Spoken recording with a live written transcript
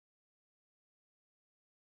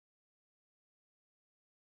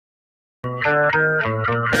Easily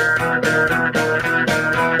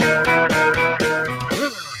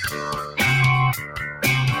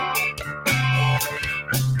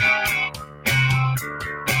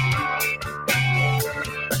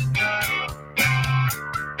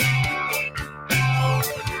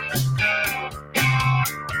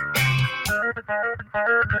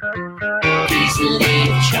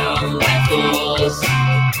charmed by fools.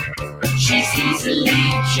 She's easily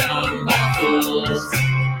charmed by fools.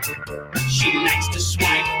 She likes to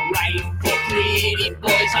swipe right for pretty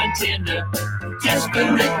boys on Tinder.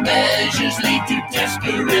 Desperate measures lead to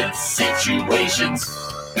desperate situations.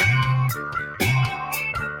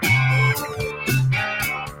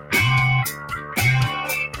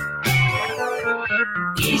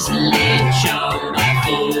 Easily charmed by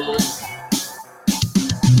fools.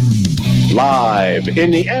 Live in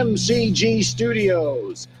the MCG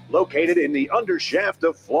studios, located in the undershaft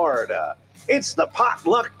of Florida, it's the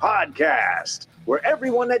Potluck Podcast, where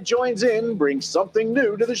everyone that joins in brings something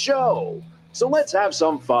new to the show. So let's have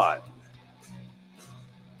some fun.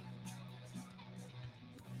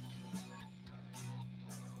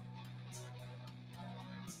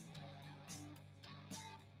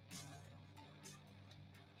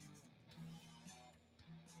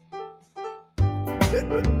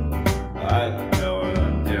 I know what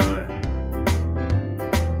I'm doing.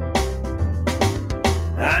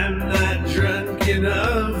 I'm not drunk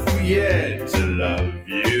enough yet to love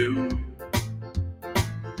you.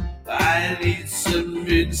 I need some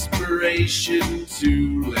inspiration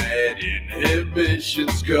to let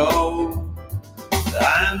inhibitions go.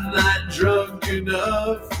 I'm not drunk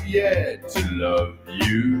enough yet to love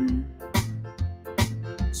you.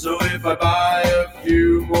 So if I buy a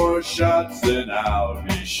few more shots, then I'll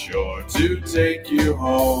be sure to take you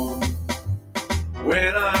home.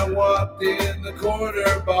 When I walked in the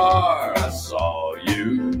corner bar, I saw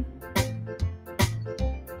you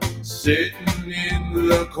sitting in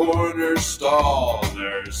the corner stall,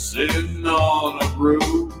 nursing on a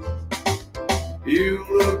broom. You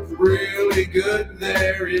looked really good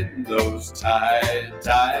there in those tight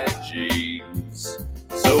jeans.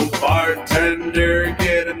 So bartender,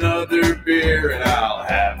 get another beer and I'll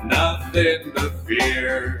have nothing to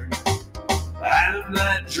fear. I'm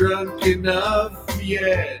not drunk enough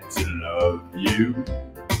yet to love you.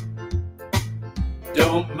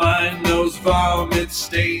 Don't mind those vomit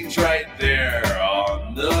stains right there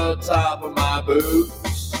on the top of my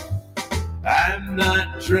boots. I'm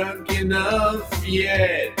not drunk enough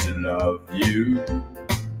yet to love you.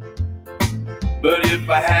 But if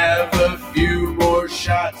I have a few more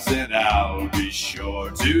shots, then I'll be sure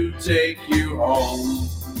to take you home.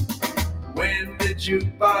 When the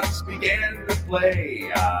jukebox began to play,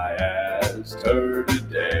 I asked her to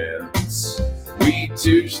dance. We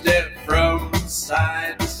two-stepped from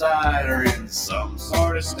side to side, or in some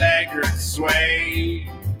sort of staggered sway.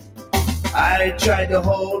 I tried to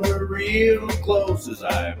hold her real close as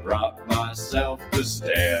I brought myself to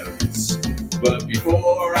stance. But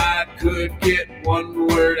before I could get one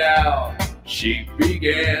word out, she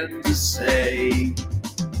began to say,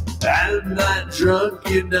 I'm not drunk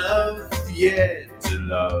enough yet to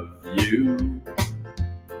love you.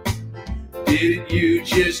 Didn't you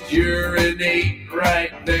just urinate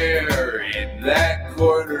right there in that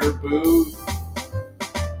corner booth?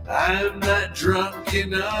 I'm not drunk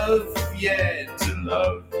enough yet to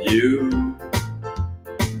love you.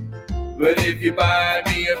 But if you buy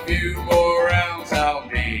me a few more rounds, I'll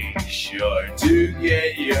be sure to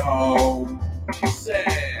get you home. She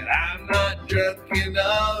said, I'm not drunk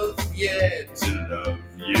enough yet to love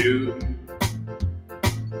you.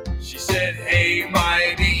 She said, hey,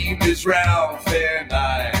 my name is Ralph and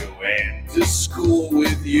I went to school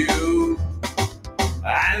with you.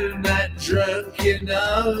 I'm not drunk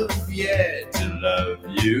enough yet to love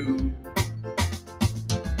you.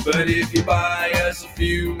 But if you buy us a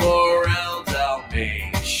few more rounds, I'll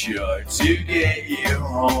make sure to get you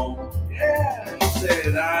home. Yeah, she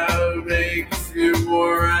said I'll make a few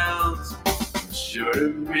more rounds, sure to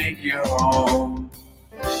make you home.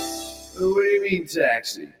 What do you mean,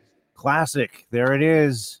 taxi? Classic. There it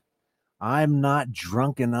is. I'm not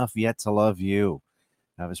drunk enough yet to love you.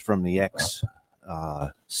 That was from the X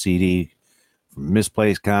CD from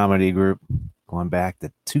Misplaced Comedy Group, going back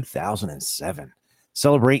to 2007.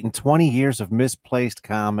 Celebrating 20 years of Misplaced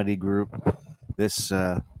Comedy Group this,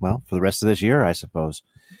 for the rest of this year, I suppose.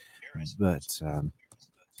 But,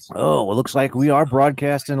 it looks like we are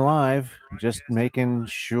broadcasting live. Just making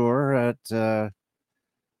sure that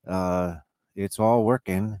it's all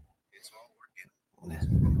working.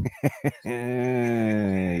 Yeah.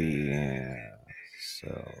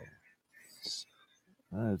 So,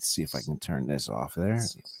 Let's see if I can turn this off there.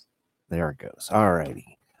 There it goes. All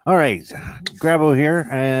righty. All right. Grabo here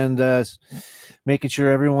and making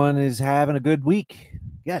sure everyone is having a good week.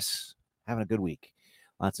 Yes, having a good week.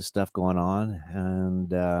 Lots of stuff going on.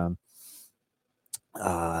 And well,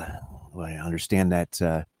 I understand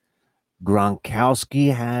that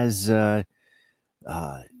Gronkowski has, I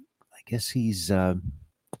guess he's in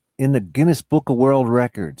the Guinness Book of World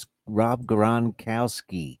Records. Rob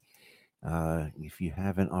Gronkowski. If you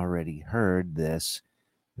haven't already heard this,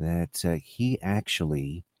 that he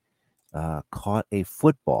actually caught a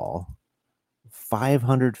football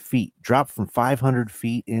 500 feet, dropped from 500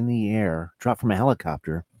 feet in the air, dropped from a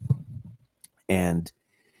helicopter, and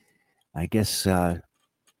I guess, and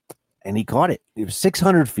he caught it. It was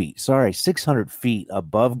 600 feet, 600 feet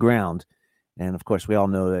above ground. And of course, we all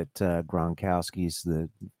know that Gronkowski's the,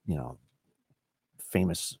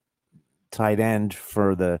 famous tight end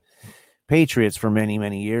for the Patriots for many,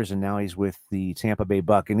 many years, and now he's with the Tampa Bay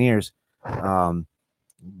Buccaneers.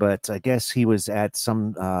 But I guess he was at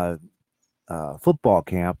some football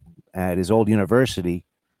camp at his old university,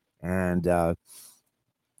 and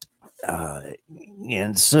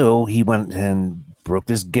so he went and broke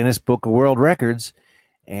this Guinness Book of World Records,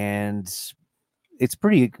 and it's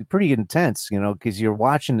pretty intense, because you're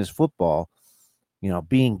watching this football,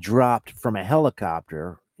 being dropped from a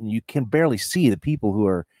helicopter, and you can barely see the people who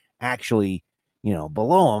are actually,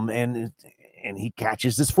 below him, and he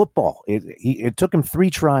catches this football. It took him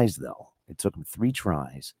 3 tries, though. It took him 3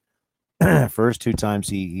 tries. First 2 times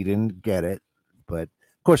he didn't get it, but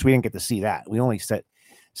of course we didn't get to see that. We only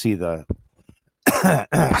see the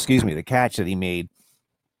the catch that he made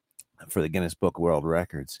for the Guinness Book of World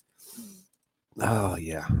Records. Oh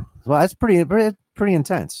yeah, well that's pretty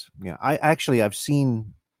intense. Yeah, I've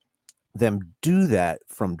seen them do that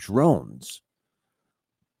from drones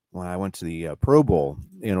when I went to the Pro Bowl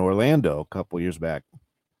in Orlando a couple years back,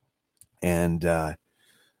 and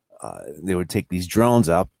they would take these drones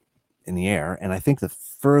up in the air, and I think the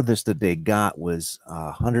furthest that they got was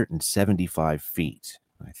 175 feet.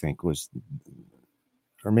 I think was,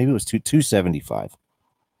 or maybe it was 275,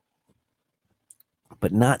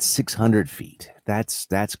 but not 600 feet.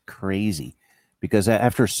 That's crazy, because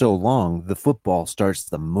after so long, the football starts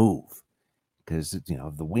to move because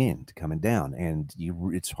of the wind coming down, and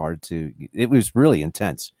it's hard to. It was really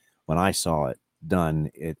intense when I saw it done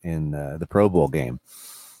in the Pro Bowl game.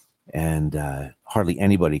 And hardly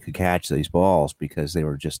anybody could catch these balls because they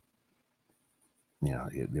were just,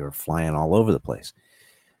 they were flying all over the place.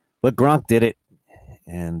 But Gronk did it,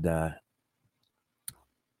 and I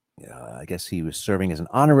guess he was serving as an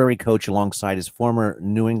honorary coach alongside his former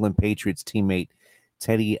New England Patriots teammate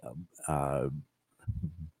Teddy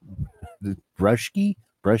Bruschi.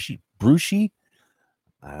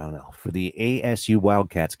 I don't know, for the ASU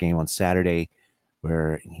Wildcats game on Saturday,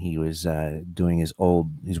 where he was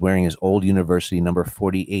he's wearing his old university number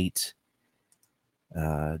 48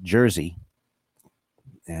 jersey,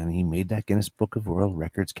 and he made that Guinness Book of World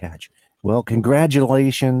Records catch. Well,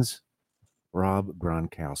 congratulations, Rob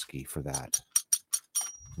Gronkowski, for that.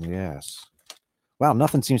 Yes. Wow,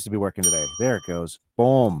 nothing seems to be working today. There it goes.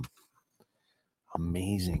 Boom.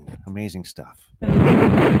 Amazing stuff.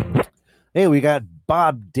 Hey, we got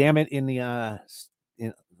Bob Dammit in the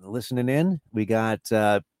listening in. We got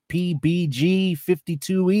PBG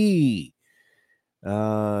 52E.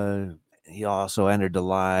 He also entered the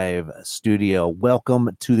live studio.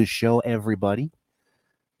 Welcome to the show, everybody.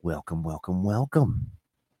 Welcome.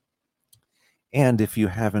 And if you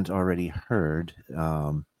haven't already heard,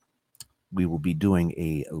 we will be doing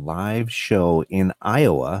a live show in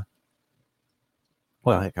Iowa.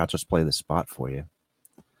 Well, heck, I'll just play the spot for you.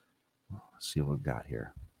 Let's see what we've got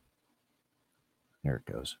here. There it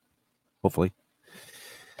goes. Hopefully.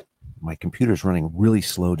 My computer's running really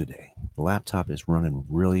slow today. The laptop is running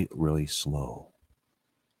really, really slow.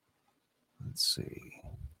 Let's see.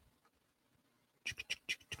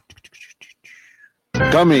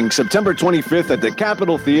 Coming September 25th at the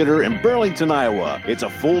Capitol Theater in Burlington, Iowa. It's a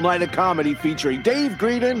full night of comedy featuring Dave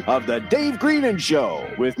Greenan of The Dave Greenan Show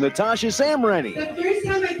with Natasha Samreni. The first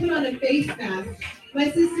time I put on a face mask, my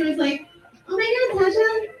sister was like, "Oh my God,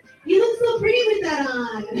 Tasha, you look so pretty with that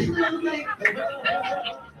on." And I was like...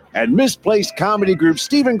 And misplaced comedy group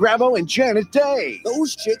Stephen Grabo and Janet Day.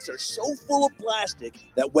 Those chicks are so full of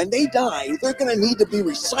plastic that when they die, they're going to need to be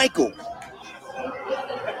recycled.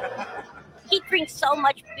 He drinks so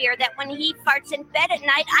much beer that when he farts in bed at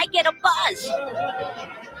night, I get a buzz.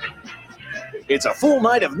 It's a full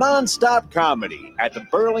night of nonstop comedy at the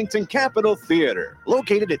Burlington Capitol Theater,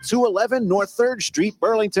 located at 211 North 3rd Street,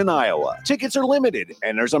 Burlington, Iowa. Tickets are limited,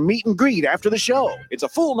 and there's a meet and greet after the show. It's a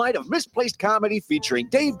full night of misplaced comedy featuring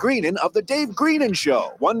Dave Greenan of The Dave Greenan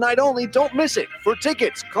Show. One night only, don't miss it. For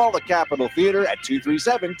tickets, call the Capitol Theater at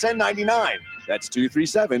 237-1099. That's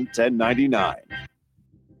 237-1099.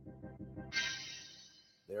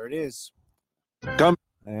 There it is. Come.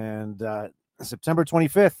 And September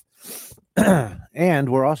 25th. And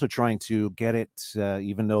we're also trying to get it,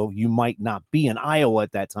 even though you might not be in Iowa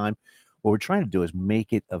at that time, what we're trying to do is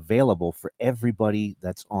make it available for everybody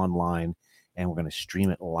that's online, and we're going to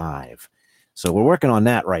stream it live. So we're working on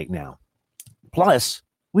that right now. Plus,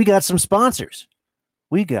 we got some sponsors.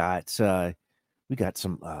 We got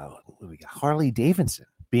Harley Davidson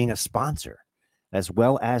being a sponsor, as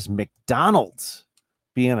well as McDonald's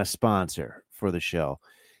being a sponsor for the show.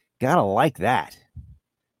 Gotta like that.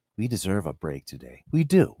 We deserve a break today. We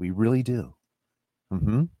do. We really do.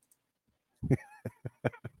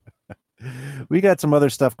 We got some other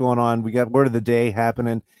stuff going on. We got word of the day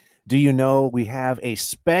happening. Do you know we have a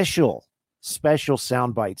special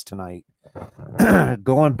sound bites tonight?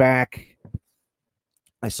 Going back,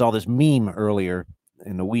 I saw this meme earlier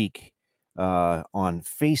in the week on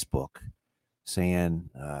Facebook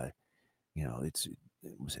saying,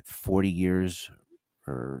 was it 40 years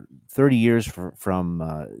or 30 years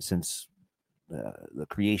from since the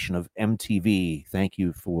creation of MTV. Thank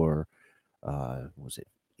you for, was it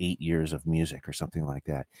 8 years of music or something like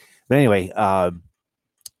that? But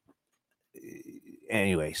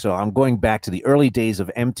anyway, so I'm going back to the early days of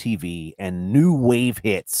MTV and new wave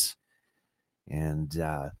hits. And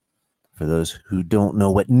for those who don't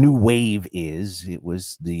know what new wave is, it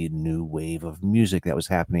was the new wave of music that was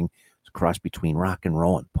happening. It was a cross between rock and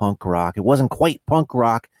roll and punk rock. It wasn't quite punk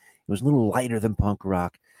rock. It was a little lighter than punk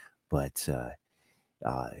rock, but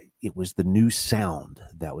it was the new sound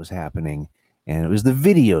that was happening, and it was the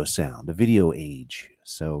video sound, the video age.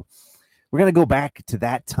 So we're going to go back to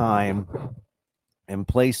that time and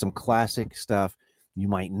play some classic stuff. You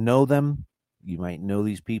might know them. You might know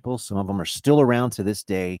these people. Some of them are still around to this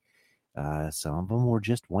day. Some of them were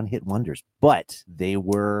just one-hit wonders, but they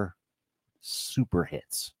were super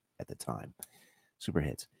hits at the time. Super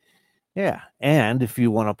hits. Yeah, and if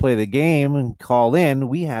you want to play the game and call in,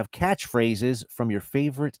 we have catchphrases from your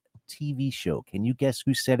favorite TV show. Can you guess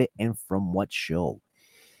who said it and from what show?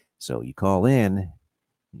 So you call in,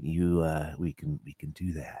 we can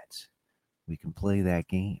do that. We can play that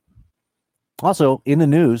game. Also, in the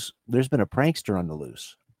news, there's been a prankster on the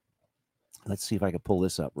loose. Let's see if I can pull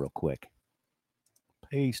this up real quick.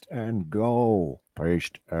 Paste and go.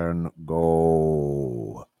 Paste and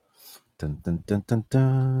go. Dun, dun, dun, dun,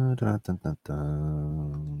 dun, dun, dun, dun,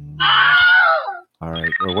 dun. All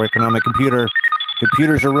right, we're working on the computer.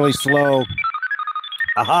 Computers are really slow.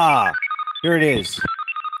 Aha! Here it is.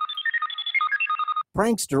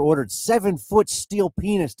 Prankster ordered 7-foot steel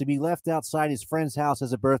penis to be left outside his friend's house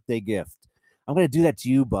as a birthday gift. I'm going to do that to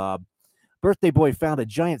you, Bob. Birthday boy found a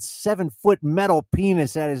giant 7-foot metal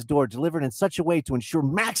penis at his door, delivered in such a way to ensure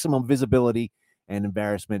maximum visibility and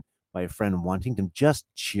embarrassment by a friend wanting to just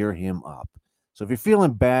cheer him up. So if you're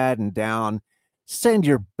feeling bad and down, send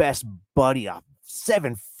your best buddy a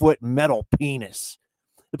 7-foot metal penis.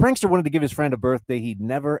 The prankster wanted to give his friend a birthday he'd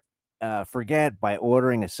never forget by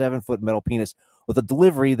ordering a 7-foot metal penis with a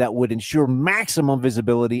delivery that would ensure maximum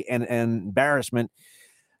visibility and embarrassment.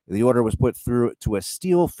 The order was put through to a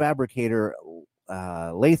steel fabricator,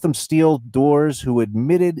 Latham Steel Doors, who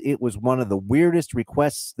admitted it was one of the weirdest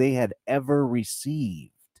requests they had ever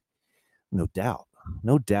received. No doubt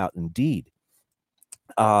indeed.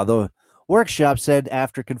 The workshop said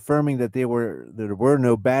after confirming that there were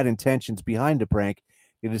no bad intentions behind the prank,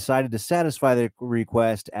 they decided to satisfy their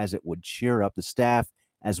request as it would cheer up the staff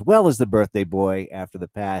as well as the birthday boy after the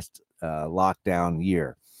past lockdown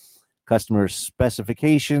year. Customer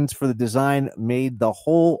specifications for the design made the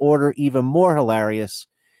whole order even more hilarious.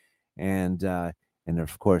 And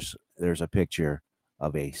of course, there's a picture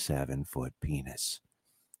of a 7-foot penis.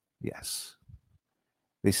 Yes.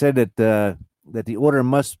 They said that the order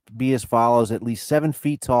must be as follows: at least 7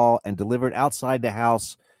 feet tall and delivered outside the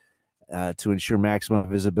house to ensure maximum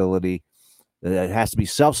visibility. It has to be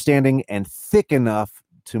self-standing and thick enough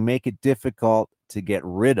to make it difficult to get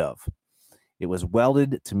rid of. It was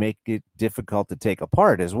welded to make it difficult to take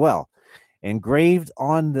apart as well. Engraved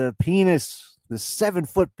on the penis, the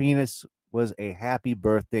 7-foot penis, was a happy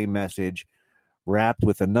birthday message wrapped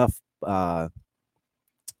with enough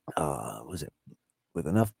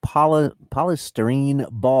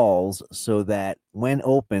polystyrene balls so that when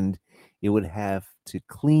opened, it would have to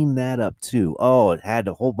clean that up too. Oh, it had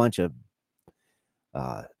a whole bunch of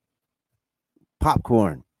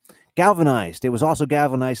popcorn. Galvanized. It was also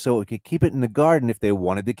galvanized so it could keep it in the garden if they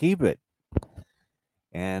wanted to keep it.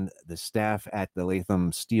 And the staff at the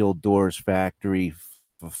Latham Steel Doors factory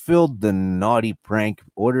fulfilled the naughty prank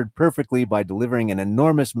ordered perfectly by delivering an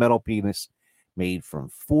enormous metal penis made from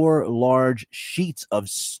 4 large sheets of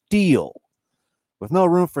steel. With no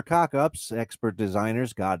room for cock-ups, expert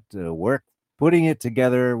designers got to work putting it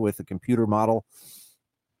together with a computer model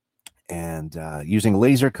and using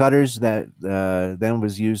laser cutters that then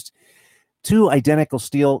was used. 2 identical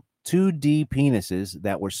steel 2D penises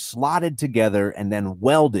that were slotted together and then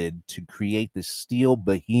welded to create the steel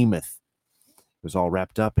behemoth. It was all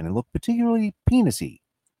wrapped up and it looked particularly penisy.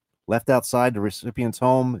 Left outside the recipient's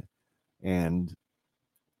home, and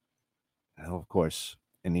of course,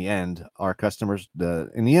 in the end, our customer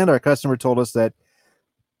told us that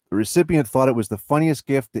the recipient thought it was the funniest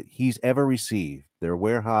gift that he's ever received. Their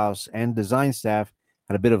warehouse and design staff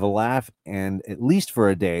had a bit of a laugh, and at least for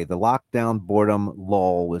a day, the lockdown boredom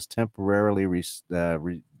lull was temporarily received.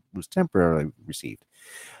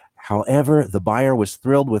 However, the buyer was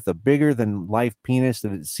thrilled with a bigger-than-life penis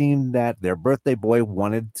that it seemed that their birthday boy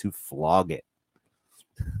wanted to flog it.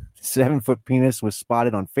 The 7-foot penis was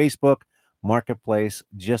spotted on Facebook Marketplace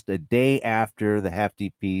just a day after the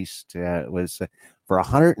hefty piece was for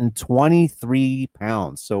 123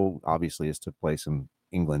 pounds. So obviously this took place in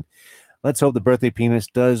England. Let's hope the birthday penis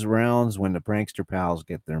does rounds when the prankster pals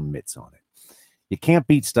get their mitts on it. You can't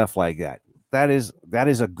beat stuff like that. That is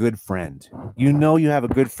a good friend. You know you have a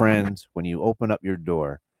good friend when you open up your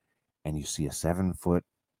door and you see a 7-foot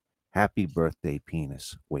happy birthday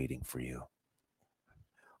penis waiting for you.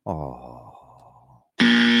 Oh.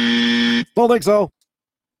 Don't think so.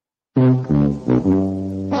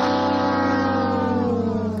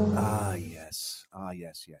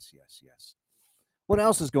 Yes. What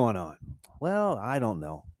else is going on? Well, I don't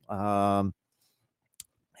know.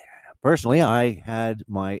 Personally, I had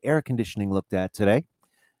my air conditioning looked at today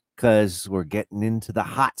because we're getting into the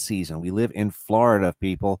hot season. We live in Florida,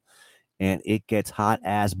 people, and it gets hot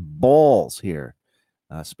as balls here.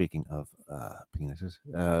 Speaking of penises,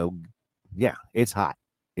 yeah, it's hot.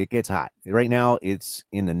 It gets hot. Right now, it's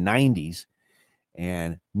in the 90s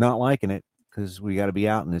and not liking it because we got to be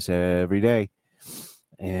out in this every day.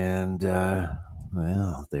 And,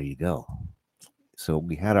 well, there you go. So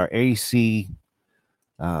we had our AC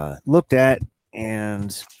looked at,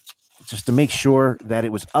 and just to make sure that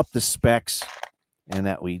it was up to specs and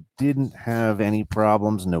that we didn't have any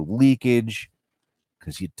problems, no leakage,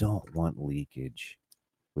 because you don't want leakage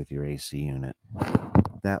with your AC unit.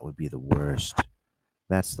 That would be the worst.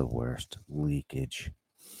 That's the worst, leakage.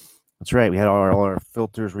 That's right. We had all our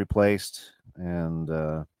filters replaced, and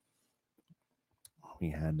we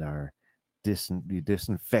had our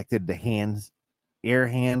disinfected the air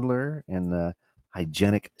handler and the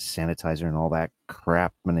hygienic sanitizer and all that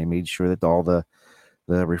crap, and they made sure that all the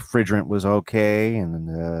refrigerant was okay.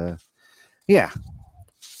 And yeah,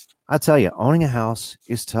 I'll tell you, owning a house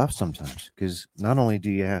is tough sometimes because not only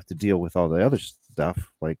do you have to deal with all the other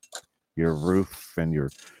stuff like your roof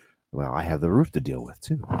and I have the roof to deal with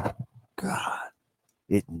too. God,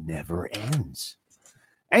 it never ends.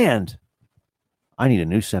 And I need a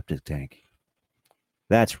new septic tank.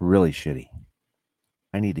 That's really shitty.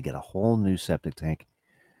 I need to get a whole new septic tank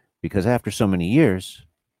because after so many years,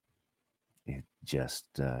 it just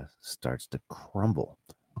starts to crumble.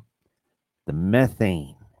 The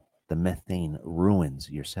methane ruins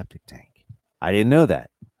your septic tank. I didn't know that.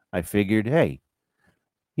 I figured, hey,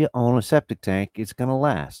 you own a septic tank, it's going to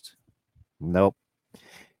last. Nope.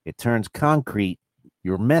 It turns concrete.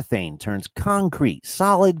 Your methane turns concrete,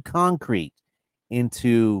 solid concrete,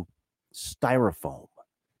 into styrofoam.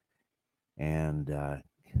 And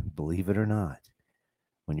believe it or not,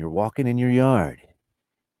 when you're walking in your yard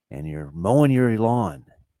and you're mowing your lawn,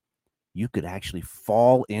 you could actually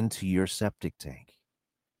fall into your septic tank.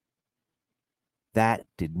 That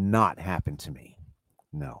did not happen to me.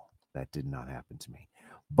 No, that did not happen to me.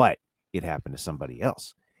 But it happened to somebody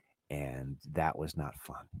else, and that was not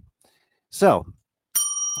fun. So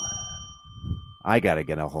I got to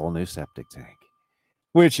get a whole new septic tank,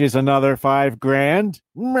 which is another $5,000.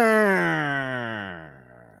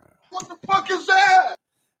 What the fuck is that?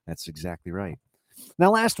 That's exactly right.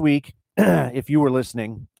 Now, last week, if you were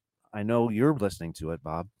listening, I know you're listening to it,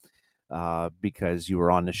 Bob, because you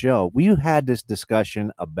were on the show. We had this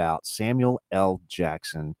discussion about Samuel L.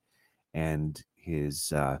 Jackson and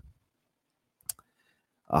his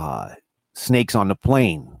Snakes on the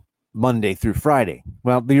Plane Monday through Friday.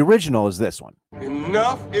 Well, the original is this one.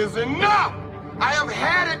 Enough is enough. I have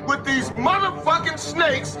had it with these motherfucking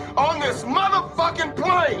snakes on this motherfucking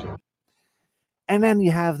plane. And then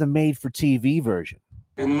you have the made-for-TV version.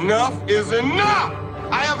 Enough is enough.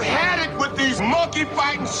 I have had it with these monkey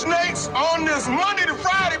fighting snakes on this Monday to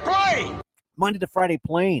Friday plane. Monday to Friday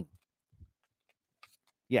plane.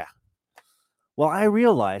 Yeah. Well, I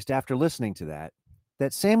realized after listening to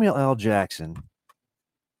that Samuel L. Jackson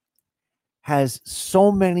has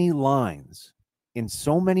so many lines in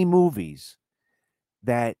so many movies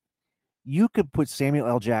that you could put Samuel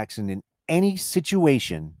L. Jackson in any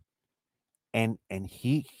situation and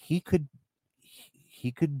he could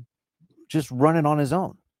just run it on his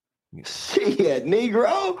own. Shit,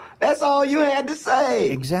 Negro, that's all you had to say.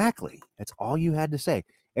 Exactly. That's all you had to say.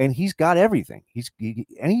 And he's got everything.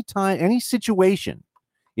 Anytime, any situation,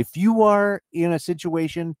 if you are in a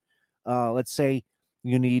situation, let's say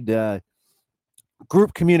you need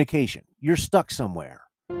group communication, you're stuck somewhere.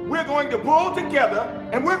 We're going to pull together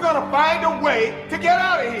and we're going to find a way to get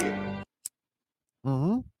out of here.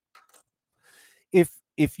 Mm-hmm.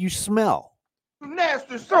 If you smell.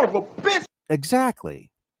 Nasty son of a bitch.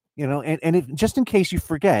 Exactly. You know, and if, just in case you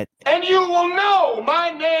forget. And you will know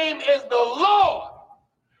my name is the Lord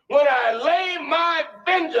when I lay my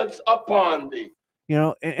vengeance upon thee. You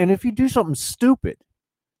know, and if you do something stupid,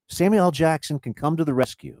 Samuel L. Jackson can come to the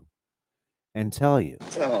rescue and tell you.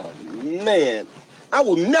 Oh, man. I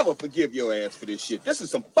will never forgive your ass for this shit. This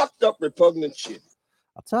is some fucked up, repugnant shit.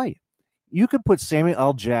 I'll tell you. You could put Samuel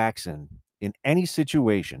L. Jackson in any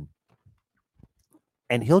situation,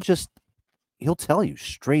 and he'll tell you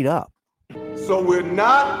straight up. So we're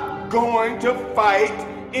not going to fight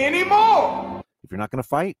anymore. If you're not going to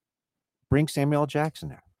fight, bring Samuel L. Jackson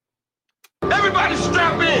there. Everybody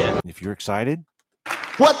strap in. If you're excited.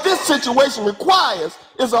 What this situation requires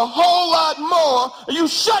is a whole lot more of you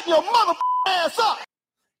shutting your mother ass up.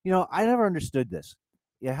 You know, I never understood this.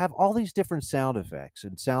 You have all these different sound effects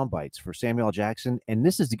and sound bites for Samuel L. Jackson, and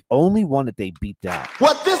this is the only one that they beeped out.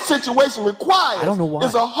 What this situation requires I don't know why.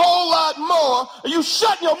 is a whole lot more of you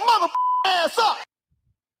shutting your mother ass up. I'll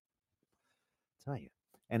tell you.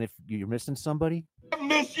 And if you're missing somebody, I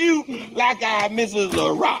miss you like I misses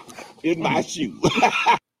a rock in my shoe.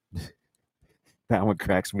 that one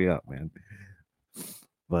cracks me up, man.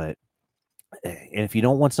 But and if you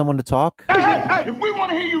don't want someone to talk, Hey, if we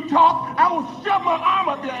want to hear you talk, I will shove my arm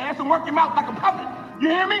up your ass and work your mouth like a puppet. You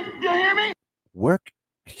hear me? You hear me? Work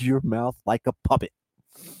your mouth like a puppet.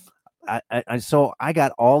 So I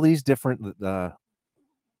got all these different,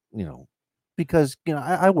 because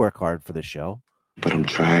I work hard for the show. But I'm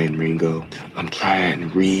trying, Ringo. I'm trying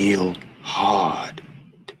real hard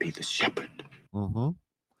to be the shepherd. Mm-hmm.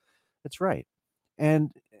 That's right.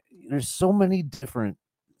 And there's so many different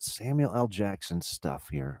Samuel L. Jackson stuff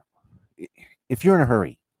here. If you're in a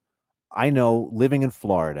hurry, I know living in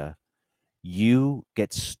Florida, you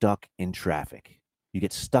get stuck in traffic. You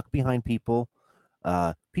get stuck behind people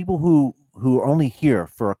who are only here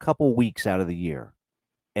for a couple weeks out of the year,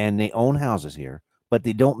 and they own houses here, but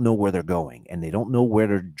they don't know where they're going, and they don't know where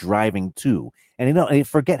they're driving to, and they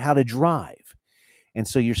forget how to drive. And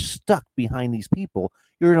so you're stuck behind these people.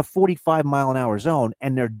 You're in a 45-mile-an-hour zone,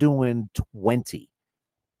 and they're doing 20,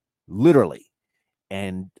 literally.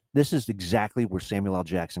 And this is exactly where Samuel L.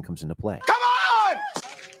 Jackson comes into play. Come on!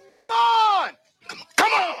 Come on!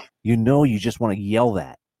 Come on! You know, you just want to yell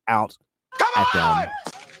that out at them.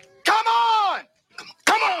 Come on!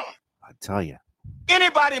 Come on! I tell you.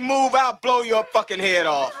 Anybody move out, blow your fucking head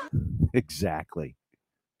off. Exactly.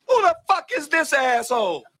 Who the fuck is this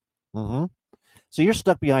asshole? Mm-hmm. So you're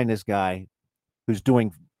stuck behind this guy who's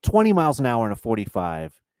doing 20 miles an hour in a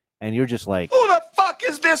 45, and you're just like, who the fuck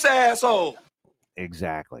is this asshole?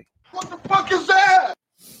 Exactly. What the fuck is that?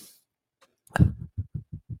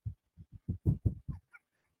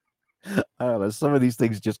 I don't know. Some of these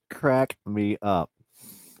things just crack me up.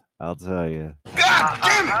 I'll tell you. God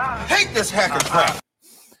damn it! Hate this hacker crap.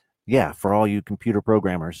 Yeah, for all you computer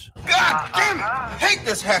programmers. God damn it! Hate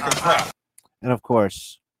this hacker crap. And of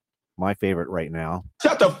course, my favorite right now.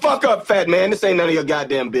 Shut the fuck up, fat man. This ain't none of your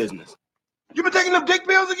goddamn business. You been taking them dick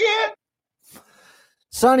pills again?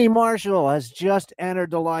 Sonny Marshall has just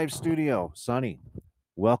entered the live studio. Sonny,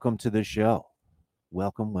 welcome to the show.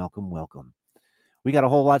 Welcome, welcome, welcome. We got a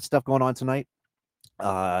whole lot of stuff going on tonight.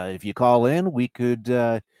 If you call in, we could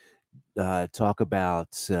talk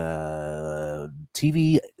about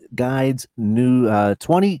TV Guide's new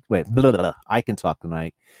 20. Wait, blah, blah, blah. I can talk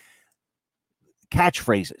tonight.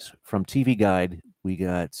 Catchphrases from TV Guide. We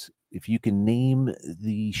got, if you can name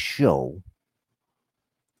the show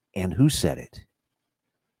and who said it,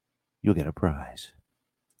 you'll get a prize.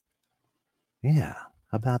 Yeah,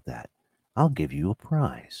 how about that? I'll give you a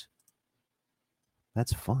prize.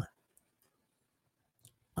 That's fun.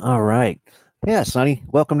 All right. Yeah, Sonny,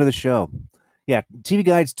 welcome to the show. Yeah, TV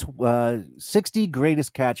Guide's 60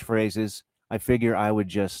 greatest catchphrases. I figure I would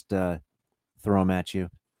just throw them at you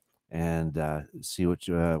and see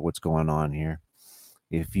what's going on here.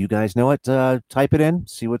 If you guys know it, type it in,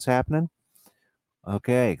 see what's happening.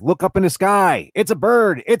 Okay, look up in the sky. It's a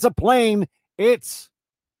bird. It's a plane.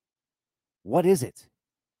 What is it?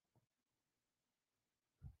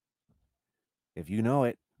 If you know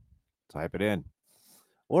it, type it in.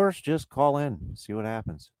 Or just call in, see what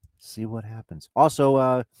happens. See what happens.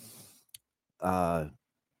 Also, sound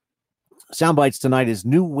bites tonight is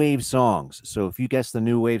new wave songs. So if you guess the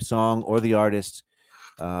new wave song or the artist,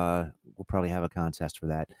 we'll probably have a contest for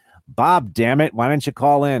that. Bob, damn it, why don't you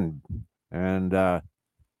call in? And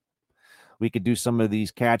we could do some of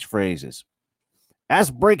these catchphrases. As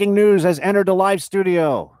breaking news has entered the live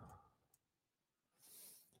studio.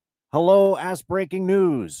 Hello, Ask Breaking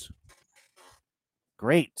News.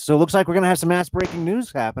 Great. So it looks like we're going to have some Ask Breaking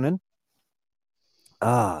News happening.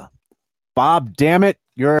 Bob, damn it.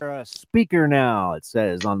 You're a speaker now, it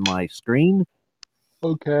says on my screen.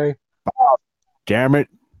 Okay. Bob, damn it.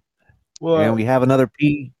 Well, and we have another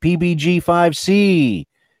PBG5C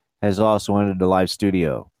has also entered the live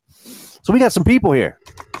studio. So we got some people here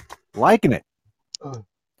liking it.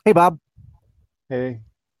 Hey, Bob. Hey.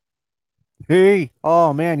 Hey.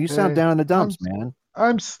 Oh, man, you sound down in the dumps, man.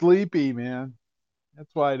 I'm sleepy, man.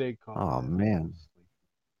 That's why they call Oh, it. man.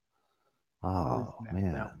 Oh,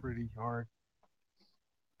 man. Out pretty hard.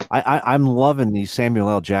 I'm loving these Samuel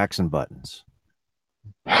L. Jackson buttons.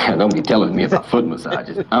 Don't be telling me about foot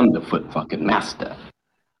massages. I'm the foot fucking master.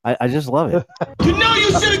 I just love it. You know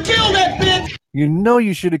you should have killed that bitch. You know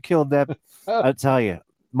you should have killed that. I'll tell you.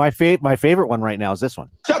 My favorite one right now is this one.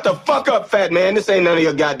 Shut the fuck up, fat man. This ain't none of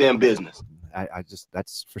your goddamn business. I just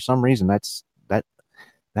that's for some reason that's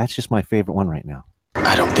just my favorite one right now.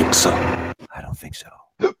 I don't think so. I don't think so.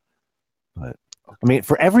 But I mean,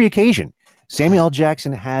 for every occasion, Samuel L.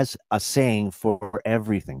 Jackson has a saying for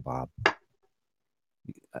everything, Bob.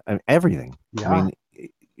 Everything. Yeah. I mean,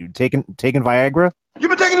 you taking Viagra? You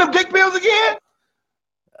been taking them dick pills again?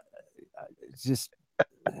 It's just.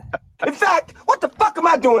 In fact, what the fuck am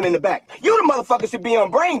I doing in the back? You the motherfucker should be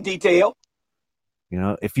on brain detail. You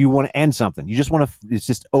know, if you want to end something, you just want to. It's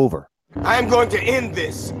just over. I am going to end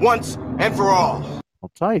this once and for all.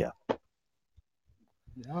 I'll tell you.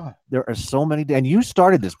 Yeah. There are so many, and you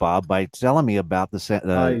started this, Bob, by telling me about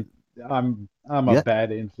the. I'm a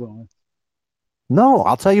bad influence. No,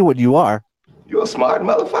 I'll tell you what you are. You're a smart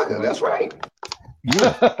motherfucker. That's right.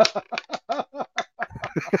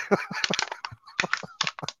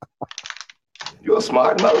 You're a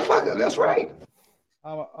smart motherfucker. That's right.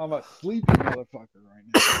 I'm a sleepy motherfucker right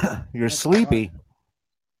now. You're sleepy.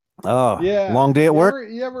 Oh, yeah. Long day at work.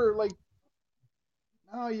 You ever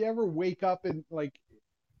wake up and like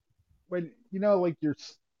when like you're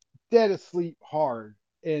dead asleep hard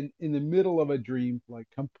and in the middle of a dream, like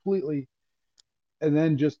completely, and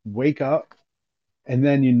then just wake up and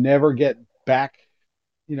then you never get back.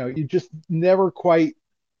 You just never quite.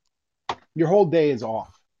 Your whole day is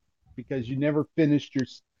off because you never finished your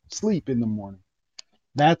sleep in the morning.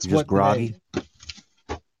 That's You're just groggy.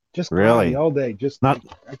 Just really groggy all day. Just not.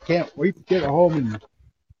 I can't wait to get home and.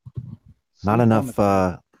 Not enough.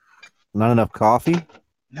 Not enough coffee.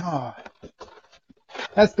 No,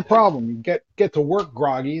 that's the problem. You get to work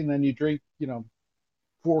groggy, and then you drink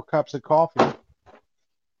 4 cups of coffee.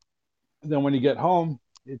 And then when you get home,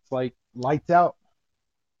 it's like lights out.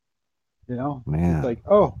 Man. It's like,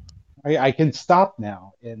 oh, I can stop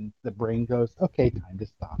now, and the brain goes, okay, time to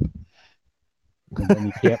stop. And then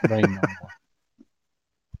you can't brain no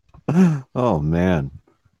more. Oh man.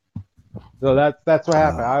 So that's what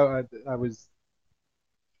happened.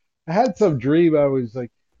 I had some dream. I was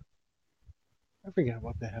like, I forget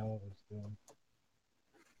what the hell I was doing.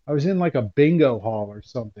 I was in like a bingo hall or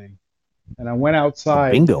something, and I went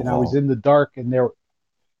outside and I was in the dark, and I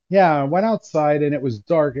went outside and it was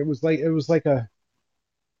dark. It was like a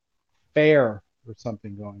fair or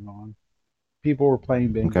something going on. People were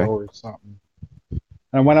playing bingo or something. And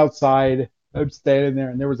I went outside. I'm standing there,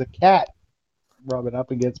 and there was a cat rubbing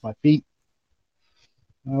up against my feet.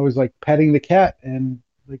 And I was like petting the cat, and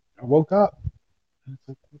like I woke up. And it's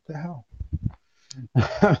like, what the hell?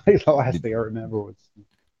 Like, the last thing I remember was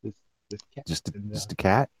this cat. Just a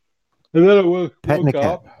cat. And then I woke cat.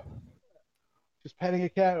 up. Just petting a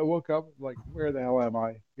cat. I woke up like, where the hell am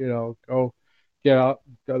I? Go get out,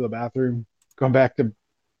 go to the bathroom, come back to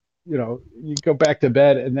you go back to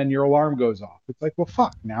bed and then your alarm goes off. It's like, well,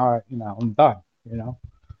 fuck, now I'm done. Oh,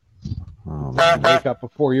 You wake up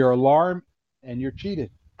before your alarm and you're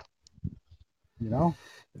cheated.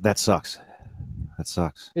 that sucks. That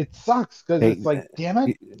sucks. It sucks because it's like, damn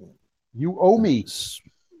it, you owe me.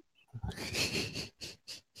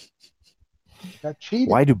 Got cheated.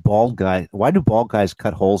 Why do bald guys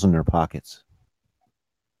cut holes in their pockets?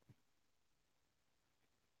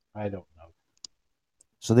 I don't know.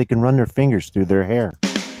 So they can run their fingers through their hair.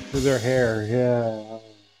 Through their hair, yeah.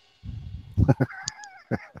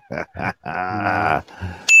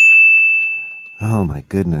 Oh my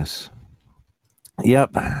goodness.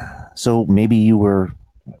 Yep. So maybe you were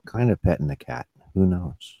kind of petting the cat. Who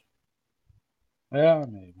knows? Yeah,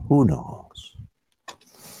 maybe. Who knows?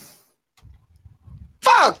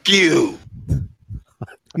 Fuck you!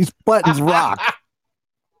 These buttons rock.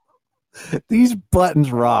 These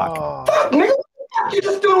buttons rock. Fuck, nigga. What you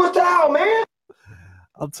just doing with the owl, man?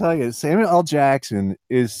 I'll tell you, Samuel L. Jackson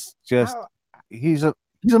is just he's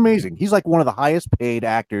amazing. He's like one of the highest paid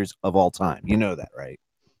actors of all time. You know that, right?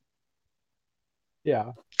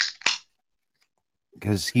 Yeah.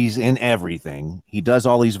 Because he's in everything. He does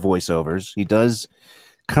all these voiceovers. He does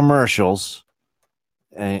commercials.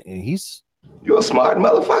 And he's... You're a smart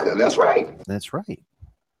motherfucker. That's right. That's right.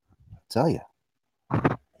 I'll tell you.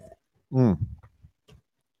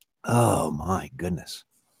 Oh, my goodness.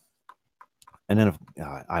 And then,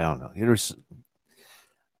 I don't know. There's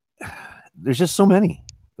just so many.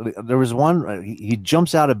 There was one, he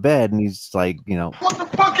jumps out of bed and he's like, What the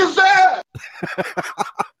fuck is that?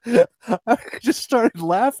 I just started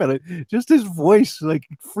laughing at it. Just his voice, like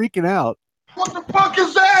freaking out. What the fuck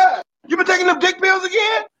is that? You been taking them dick pills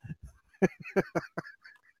again?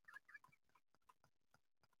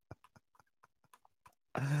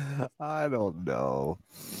 I don't know.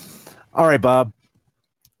 All right, Bob.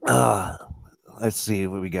 Let's see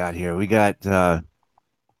what we got here. We got all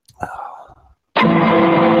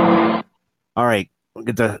right. We'll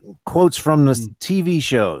get the quotes from the TV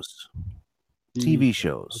shows. TV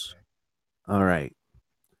shows. Okay. All right.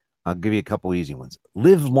 I'll give you a couple easy ones.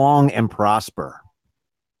 Live long and prosper.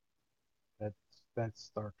 That's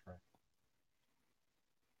Star Trek.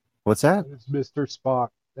 What's that? It's Mr. Spock.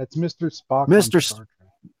 That's Mr. Spock. Mr. Star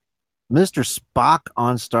Trek. Mr. Spock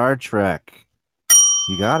on Star Trek.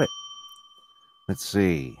 You got it. Let's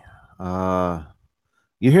see.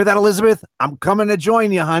 You hear that, Elizabeth? I'm coming to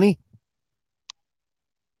join you, honey.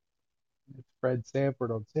 It's Fred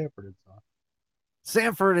Sanford on Sanford and Son.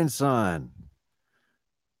 Sanford and Son.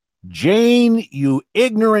 Jane, you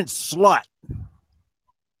ignorant slut.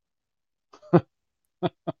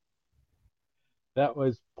 That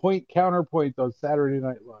was Point Counterpoint on Saturday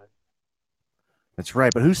Night Live. That's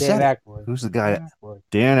right, but who said Dan it? Aykroyd. Who's the guy? Dan Aykroyd.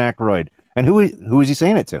 Dan Aykroyd. And who is he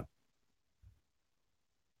saying it to?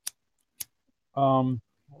 What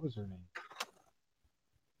was her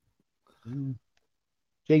name?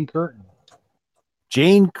 Jane Curtin.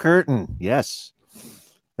 Jane Curtin. Yes.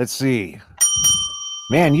 Let's see.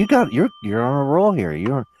 Man, you're on a roll here.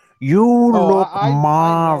 You look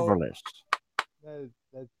marvelous.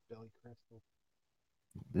 That's Billy Crystal.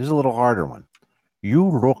 This is a little harder one. You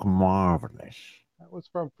look marvelous. That was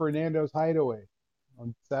from Fernando's Hideaway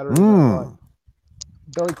on Saturday Night Live.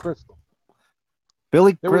 Billy Crystal.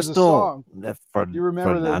 Billy There was a Crystal. song. You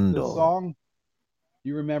remember the song?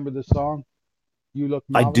 You remember the song? You look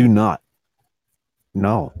marvelous. I do not.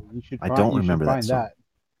 No, You should I find- don't you should remember that find song.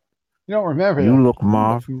 You don't remember You that? look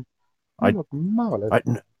marvelous. You I- look marvelous.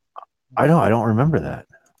 I don't remember that.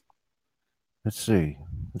 Let's see.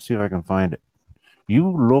 Let's see if I can find it. You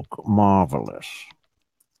look marvelous.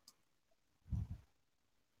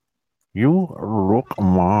 You look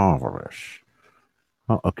marvelous.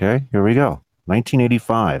 Oh, okay, here we go.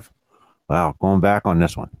 1985. Wow, going back on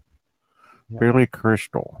this one. Yeah. Billy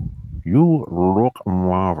Crystal. You look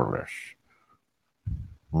marvelous.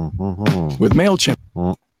 Mm-hmm. With MailChimp.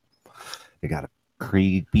 They got a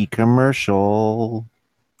creepy commercial.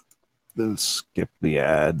 Let's skip the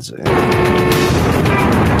ads. It's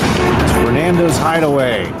Fernando's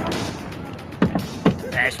Hideaway.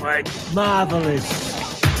 That's right. Marvelous.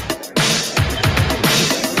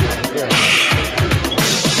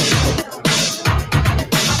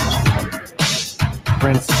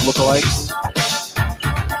 Prince lookalikes.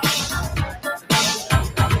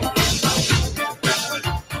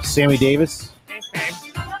 Sammy Davis.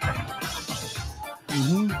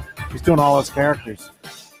 He's doing all his characters.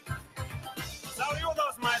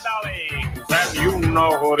 Saludos, my darlings, and you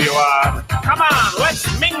know who you are. Come on,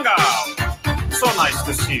 let's mingle. So nice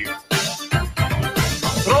to see you.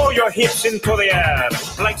 Throw throw your hips into the air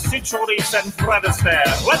like Citrolis and Fred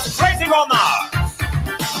Astaire. Let's crazy on Mars.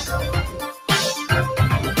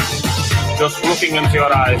 Just looking into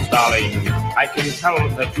your eyes, darling, I can tell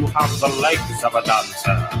that you have the legs of a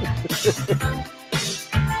dancer.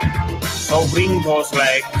 So bring those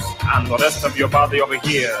legs and the rest of your body over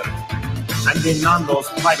here and be Nando's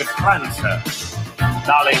private prancer.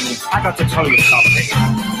 Darling, I got to tell you something.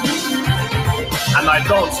 And I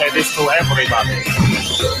don't say this to everybody.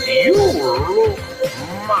 You look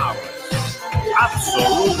marvelous.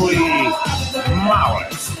 Absolutely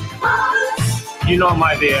marvelous. You know,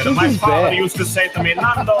 my dear, my father used to say to me,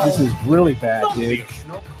 Nando. This is really bad, dude.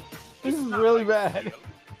 This is really bad.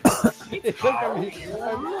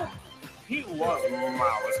 He was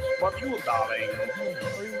marvelous, but you, darling,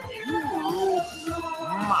 you look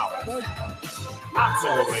marvelous.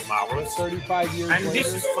 Absolutely marvelous. 35 years and later.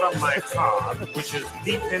 This is from my heart, which is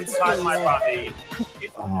deep inside my body.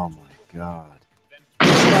 Oh my God. All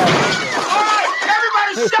right,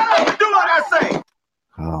 everybody shut up and do what I say.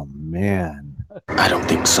 Oh man. I don't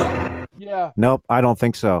think so. Yeah. Nope, I don't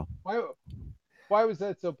think so. Why was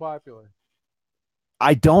that so popular?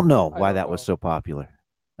 I don't know why that was so popular.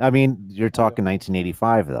 I mean, you're talking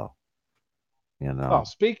 1985 though. You know. Oh,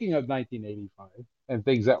 speaking of 1985 and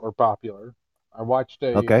things that were popular, I watched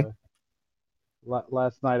last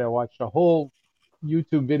night I watched a whole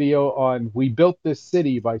YouTube video on "We Built This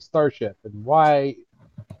City" by Starship and why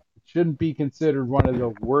it shouldn't be considered one of the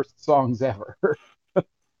worst songs ever.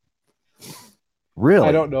 Really?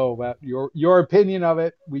 I don't know about your opinion of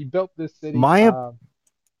it. We built this city.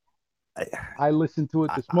 I listened to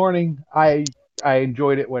it this morning. I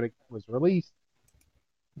enjoyed it when it was released.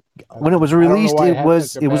 When it was released,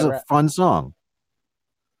 it was a fun song.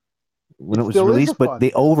 When it was released, but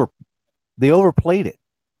they overplayed it.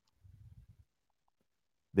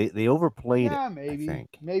 They overplayed it. Maybe. I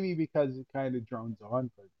think. Maybe because it kind of drones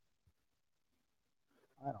on, but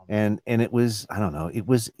I don't know. And it was, I don't know, it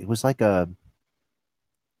was like a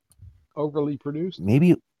overly produced.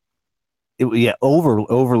 Maybe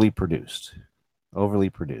overly produced.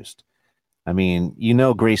 Overly produced. I mean,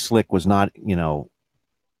 Grace Slick was not,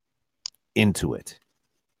 into it.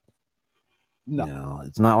 No.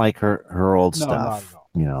 It's not like her old No, stuff.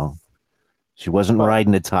 not at all. She wasn't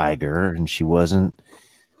riding a tiger, and she wasn't,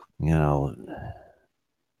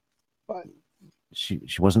 but she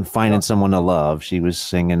wasn't finding someone to love. She was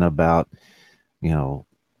singing about,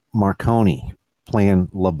 Marconi playing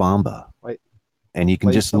La Bamba. And you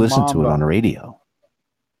can just listen to it on the radio.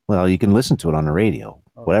 Well, you can listen to it on the radio,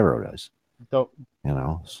 whatever it is. Don't.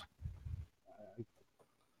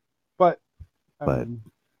 But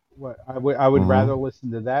what I would rather listen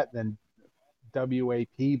to that than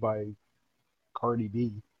WAP by Cardi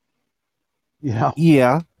B. Yeah.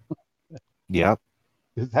 Yeah.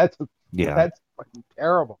 Because that's fucking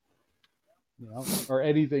terrible. Or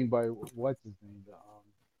anything by what's his name?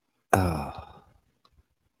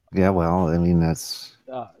 Yeah, well, I mean that's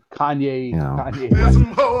Kanye. Kanye. There's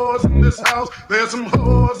some whores in this house. There's some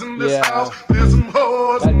whores in this house. There's some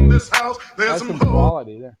whores in this house. There's some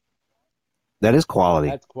quality there. That is quality.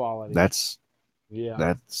 That's quality. That's You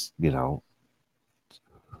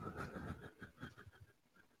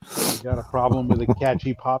got a problem with a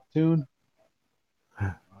catchy pop tune?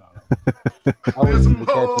 I listen to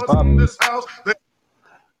catchy pop.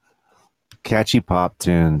 Catchy pop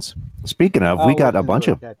tunes. Speaking of, we got a bunch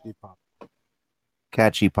of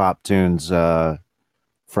catchy pop tunes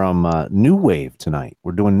from New Wave tonight.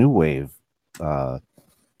 We're doing New Wave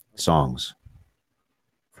songs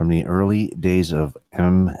from the early days of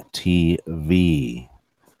MTV.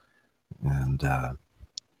 And,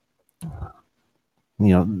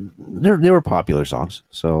 they were popular songs.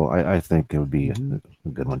 So I think it would be a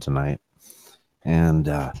good one tonight. And,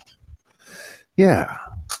 yeah.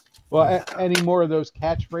 Well, any more of those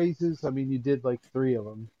catchphrases? I mean, you did like 3 of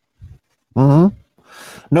them. Mm-hmm.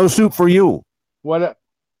 No soup for you. What?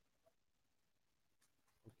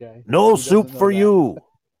 Okay. No soup for you.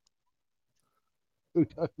 Who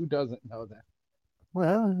doesn't know that?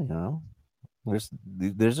 Well,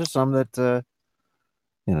 there's just some that that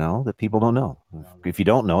people don't know. If you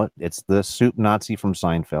don't know it, it's the soup Nazi from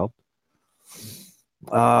Seinfeld.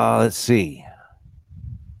 Let's see.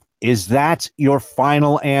 Is that your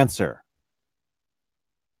final answer?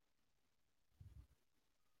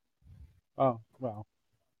 Oh, well.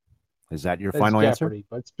 Is that your final Jeopardy.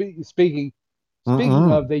 answer? But speaking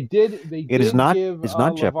of, they did it is not. Give, it's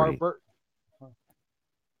not Jeopardy.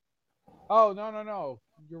 Oh, no.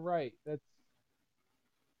 You're right. That's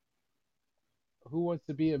Who Wants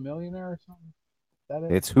to Be a Millionaire or something?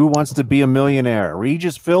 It's Who Wants to Be a Millionaire.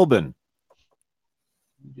 Regis Philbin.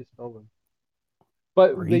 You just filled him.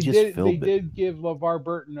 But Or he they just did. filled They it. did give LeVar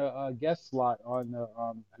Burton a guest slot on the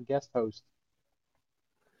a guest host.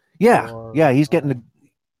 Yeah, for, yeah, he's gonna do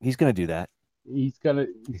that. He's gonna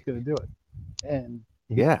do it, and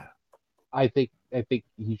Yeah, I think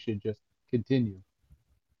he should just continue.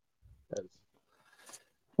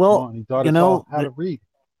 well, He taught you us know, all how to read.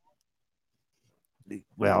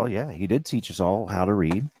 well, yeah, he did teach us all how to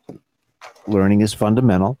read. Learning is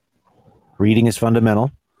fundamental. Reading is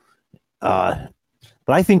fundamental. But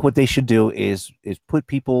I think what they should do is put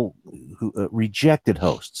people who rejected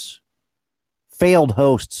hosts, failed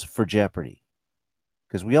hosts for Jeopardy,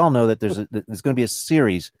 because we all know that there's going to be a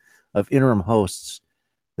series of interim hosts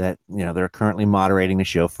that they're currently moderating the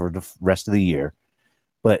show for the rest of the year.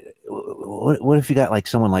 But what if you got like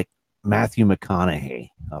someone like Matthew McConaughey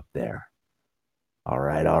up there? All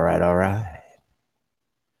right.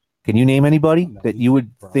 Can you name anybody that you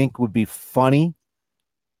would think would be funny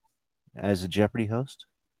as a Jeopardy host?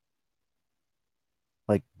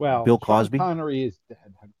 Like Bill Cosby? Sean Connery is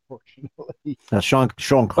dead, unfortunately. Sean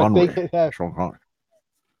Connery. They could have Sean Connery.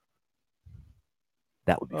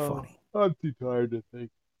 That would be funny. I'm too tired to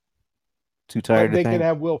think. Too tired to think? They could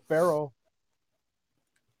have Will Ferrell.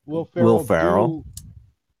 Will Ferrell. Do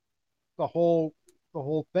the whole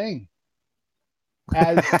thing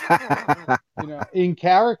as in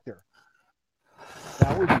character.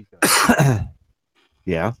 That would be good.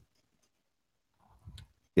 Yeah.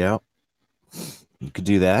 You could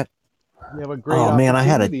do that. You have a great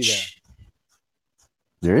opportunity there.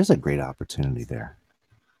 There is a great opportunity there.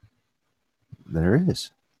 There is.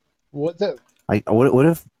 What's it? What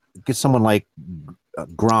if get someone like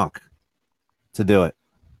Gronk to do it?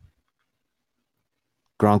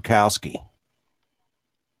 Gronkowski.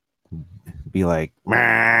 Be like,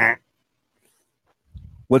 meh.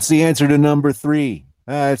 What's the answer to number 3?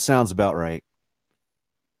 It sounds about right.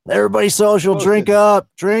 Everybody social, drink up.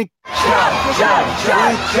 Drink.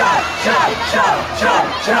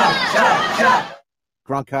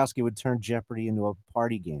 Gronkowski would turn Jeopardy into a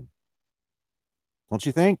party game. Don't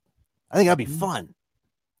you think? I think that'd be fun.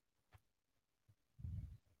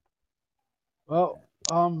 Well,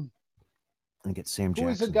 and get Sam Jackson. Who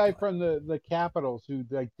was the guy from the Capitals who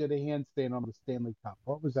did a handstand on the Stanley Cup?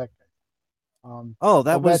 What was that guy?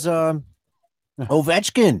 That was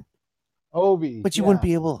Ovechkin. Ovi. But you wouldn't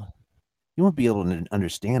be able to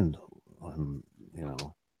understand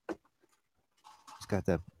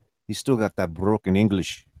he's still got that broken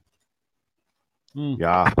English.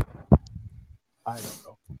 Yeah. I don't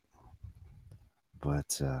know.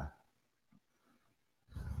 But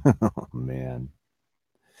oh man.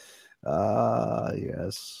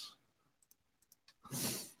 Yes.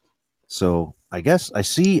 So I guess I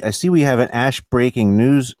see we have an Ash breaking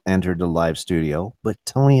news entered the live studio, but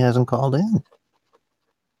Tony hasn't called in.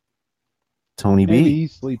 Tony Maybe B.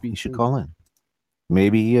 He's sleepy. He should call in.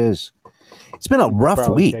 Maybe he is. It's been a rough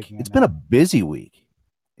week. It's been a busy week.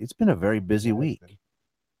 It's been a very busy week.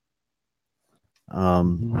 I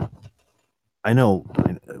know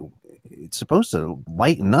it's supposed to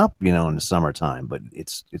lighten up, in the summertime, but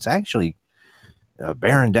it's actually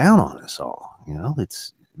bearing down on us all.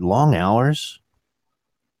 It's long hours.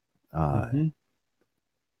 I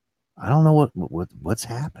don't know what's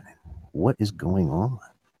happening. What is going on?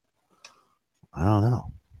 I don't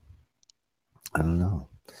know.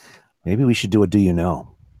 Maybe we should do a Do You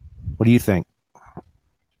Know? What do you think?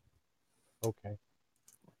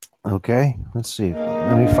 Okay. Let's see.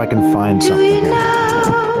 Let me if I can find something. Do you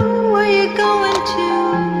know where you're going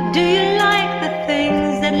to? Do you like the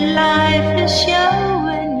things that life is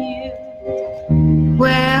showing you?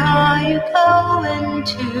 Where are you going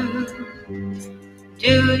to?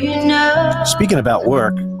 Do you know? Speaking about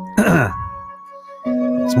work,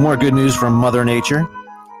 it's more good news from Mother Nature.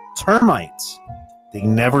 Termites, they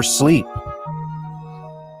never sleep,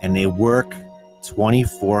 and they work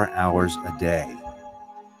 24 hours a day.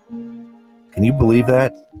 Can you believe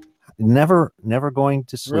that? Never going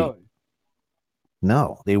to sleep. Really?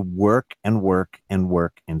 No, they work and work and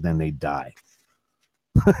work, and then they die.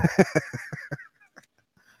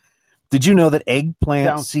 Did you know that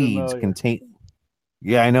eggplant seeds contain...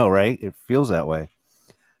 Yeah, I know, right? It feels that way.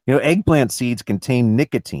 Eggplant seeds contain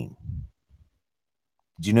nicotine.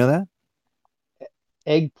 Did you know that?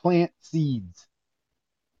 Eggplant seeds.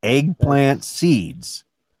 Eggplant seeds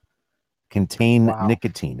contain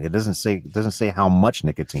nicotine. It doesn't say how much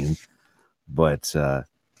nicotine, but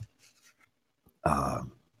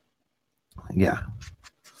yeah.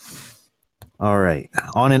 All right.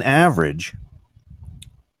 On an average,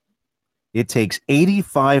 it takes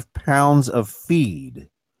 85 pounds of feed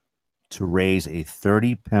to raise a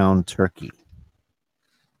 30-pound turkey.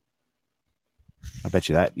 I bet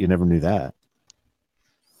you that you never knew that.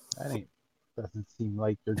 That doesn't seem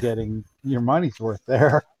like you're getting your money's worth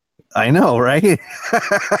there. I know, right?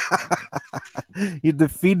 You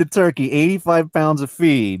feed the turkey 85 pounds of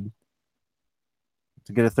feed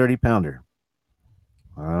to get a 30-pounder.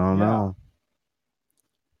 I don't know.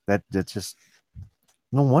 That's just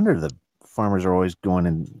no wonder the farmers are always going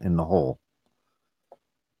in the hole.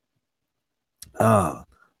 The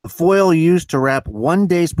foil used to wrap one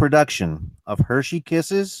day's production of Hershey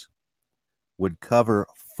Kisses would cover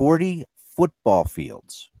 40 football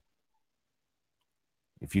fields.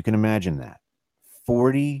 If you can imagine that.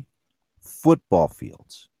 40 football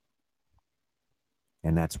fields.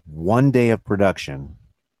 And that's one day of production.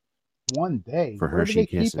 One day? For Hershey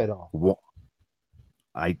Kisses. Keep it all?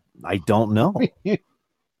 I don't know.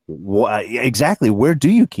 Exactly. Where do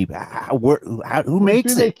you keep it? Who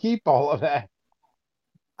makes it? They keep all of that?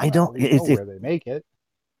 I don't know where they make it.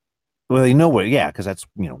 Well, you know where, yeah, because that's,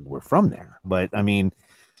 we're from there. But I mean,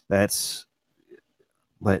 that's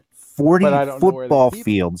 40 football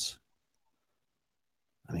fields.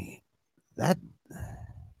 I mean, that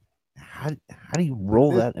how do you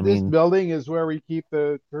roll that? I mean, this building is where we keep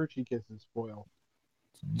the Hershey Kisses foil.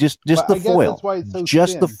 Just the foil. That's why it's so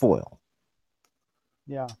just thin. The foil.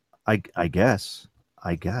 Yeah. I guess.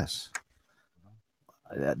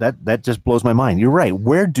 That just blows my mind. You're right.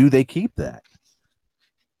 Where do they keep that?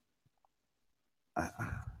 I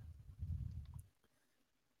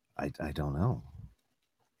don't know.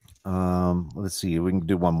 Let's see. We can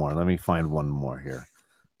do one more. Let me find one more here.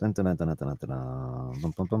 Dun, dun, dun, dun, dun, dun, dun.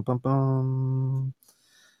 Bum, bum, bum, bum, bum.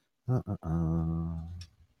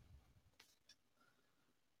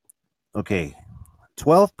 Okay.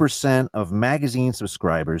 12% of magazine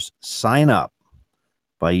subscribers sign up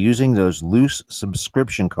by using those loose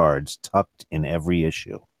subscription cards tucked in every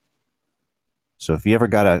issue. So if you ever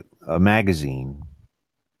got a magazine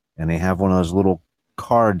and they have one of those little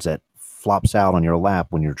cards that flops out on your lap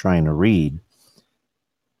when you're trying to read,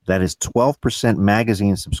 that is 12%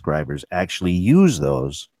 magazine subscribers actually use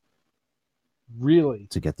those. Really?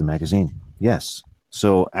 To get the magazine. Yes.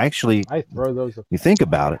 So actually, I throw those. You think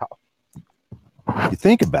about it.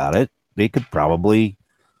 They could probably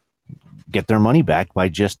get their money back by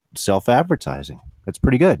just self-advertising. That's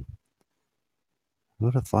pretty good. Who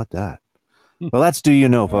would have thought that? Well, that's Do You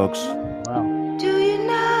Know, folks. Wow. Do you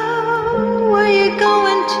know where you're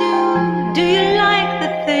going to? Do you like the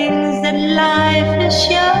things that life is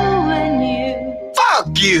showing you?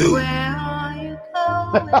 Fuck you! Where are you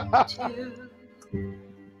going to?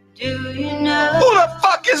 Do you know? Who the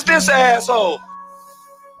fuck is this asshole?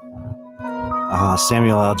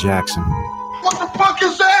 Samuel L. Jackson. What the fuck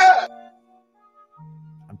is that?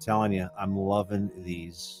 I'm telling you, I'm loving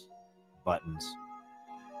these buttons.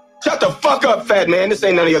 Shut the fuck up, fat man. This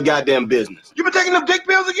ain't none of your goddamn business. You been taking them dick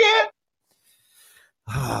pills again?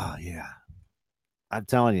 Yeah. I'm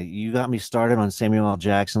telling you, you got me started on Samuel L.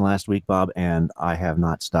 Jackson last week, Bob, and I have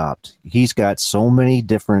not stopped. He's got so many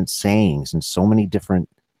different sayings and so many different...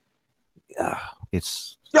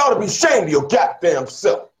 it's... You ought to be ashamed of your goddamn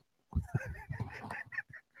self.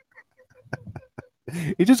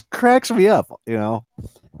 It just cracks me up,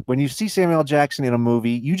 When you see Samuel L. Jackson in a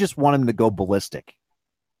movie, you just want him to go ballistic.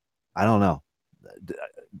 I don't know.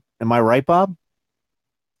 Am I right, Bob?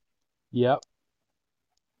 Yep.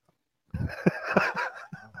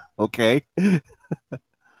 Okay.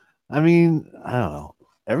 I mean, I don't know.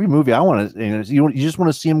 Every movie I want to, you just want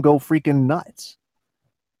to see him go freaking nuts.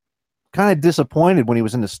 Kind of disappointed when he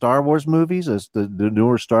was in the Star Wars movies, as the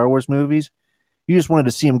newer Star Wars movies. You just wanted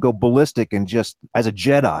to see him go ballistic and just as a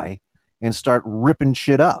Jedi and start ripping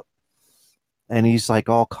shit up. And he's like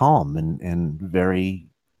all calm and very,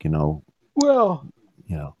 well,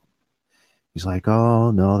 he's like, oh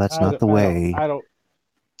no, that's not the way. I don't.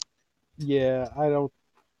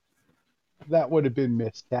 That would have been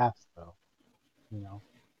miscast though,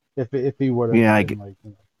 if he would have. Yeah, been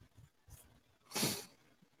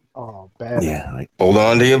oh, bad. Yeah, hold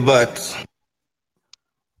on to your butts.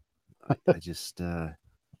 I just, I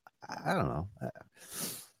don't know.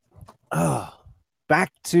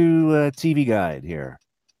 Back to TV Guide here.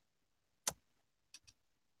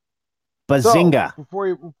 Bazinga. So,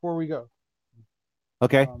 before we go.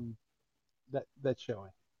 Okay. That's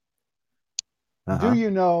showing. Uh-huh. Do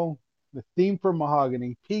you know the theme for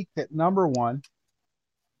Mahogany peaked at number 1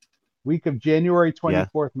 week of January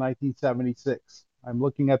 24th, 1976? I'm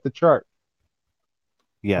looking at the chart.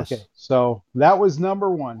 Yes. Okay, so that was number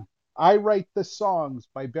 1. I Write the Songs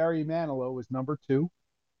by Barry Manilow was number 2.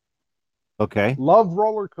 Okay. Love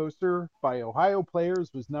Roller Coaster by Ohio Players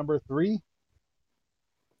was number 3.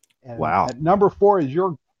 And wow. At number 4 is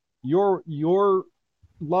Your Your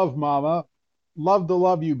Love Mama, Love to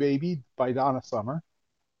Love You Baby by Donna Summer.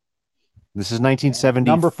 This is 1974.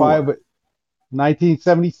 Number 5,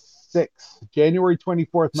 1976, January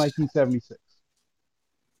 24th, 1976.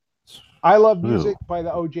 I Love Music by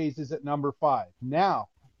the OJs is at number 5. Now,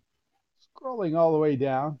 scrolling all the way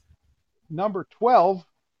down, number 12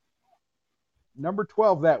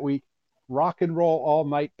 that week, Rock and Roll All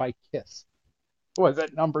Night by Kiss was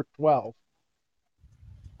at number 12.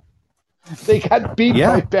 They got beat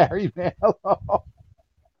by Barry Manilow.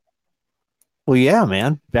 Well, yeah,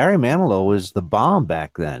 man. Barry Manilow was the bomb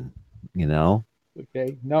back then, you know.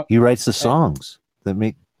 Okay. No. He writes the songs that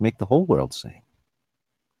make the whole world sing.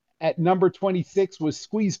 At number 26 was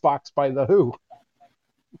Squeezebox by The Who.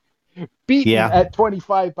 Beaten at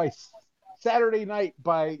 25 by Saturday Night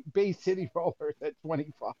by Bay City Rollers at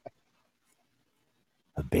 25.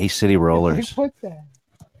 The Bay City Rollers. What's that?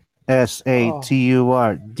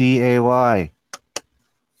 SATURDAY.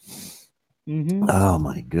 Mm-hmm. Oh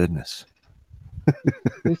my goodness.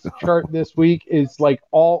 This chart this week is like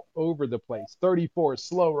all over the place. 34,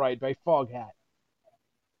 Slow Ride by Foghat.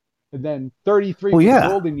 And then 33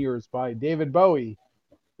 Golden Years by David Bowie.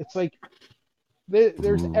 It's like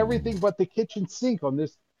there's everything but the kitchen sink on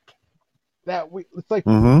this. It's like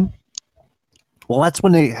well, that's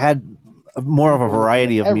when they had more of a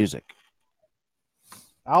variety of music.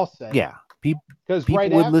 I'll say. Yeah. Because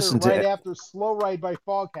right after Slow Ride by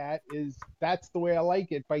Foghat is That's the Way I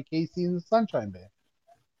Like It by Casey and the Sunshine Band.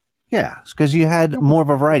 Yeah, because you had more of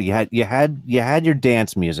a variety. You had your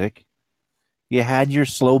dance music, you had your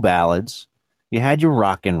slow ballads, you had your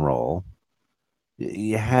rock and roll,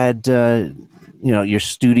 you had your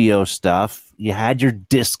studio stuff, you had your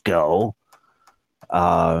disco.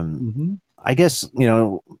 I guess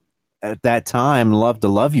at that time, Love to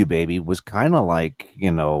Love You Baby was kind of like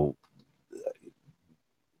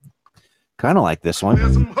this one.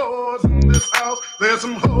 There's some whores in this house. There's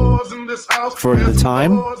some whores in this house. For the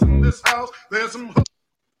time, there's some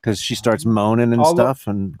because she starts moaning and stuff,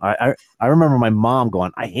 and I remember my mom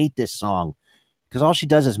going, "I hate this song," because all she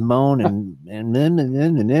does is moan and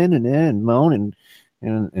moan and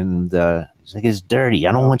it's like it's dirty.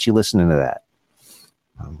 I don't want you listening to that.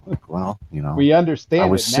 I'm like, well, we understand I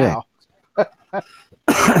was it now.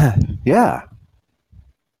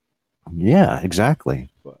 Yeah, exactly.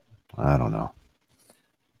 I don't know,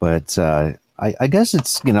 but I guess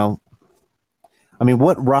it's what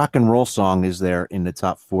rock and roll song is there in the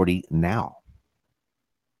top 40 now?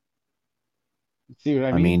 See what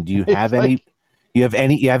I mean? I mean, do you have any? You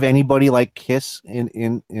have anybody like Kiss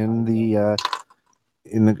in the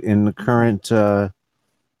current?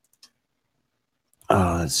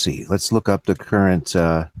 Let's see. Let's look up the current.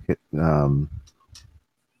 Oh,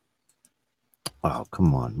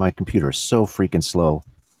 come on! My computer is so freaking slow.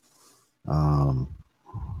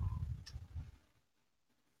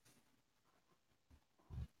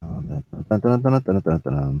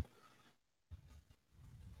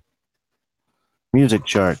 Music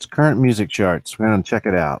charts, current music charts. We're gonna check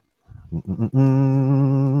it out. Drum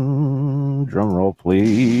roll,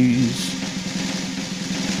 please.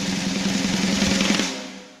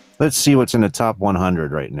 Let's see what's in the top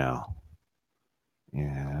 100 right now.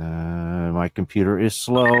 Yeah, my computer is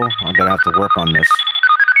slow. I'm gonna have to work on this.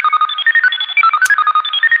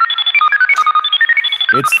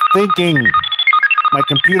 It's thinking. My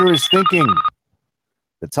computer is thinking.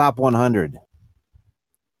 The top 100.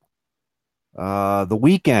 The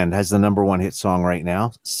Weeknd has the number 1 hit song right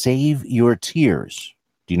now. Save Your Tears.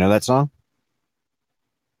 Do you know that song?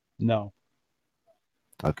 No.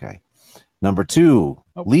 Okay. Number 2,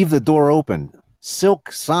 Leave the Door Open.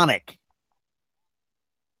 Silk Sonic.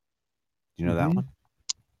 Do you know that one?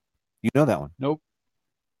 You know that one? Nope.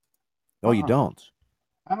 Oh, you don't?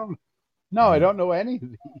 I don't. No, I don't know any of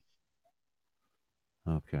these.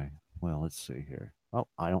 Okay. Well, let's see here. Oh,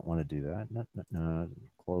 I don't want to do that. No.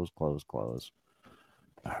 Close. All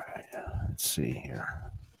right. Let's see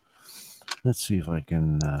here. Let's see if I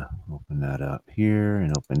can open that up here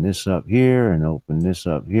and open this up here and open this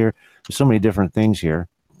up here. There's so many different things here.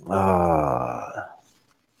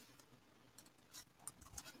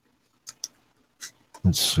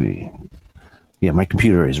 Let's see. Yeah, my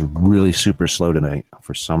computer is really super slow tonight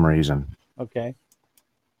for some reason. Okay.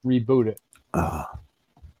 Reboot it.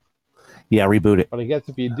 Yeah, reboot it. But I guess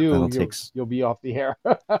if you do, you'll be off the air.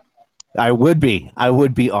 I would be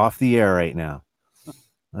off the air right now.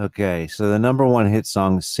 Okay, so the number 1 hit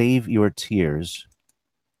song, Save Your Tears,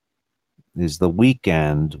 is The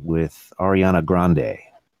Weeknd with Ariana Grande.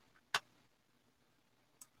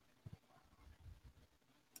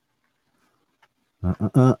 Okay.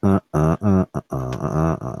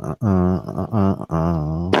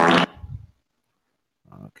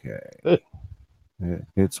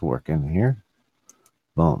 It's working here.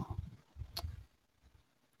 Boom.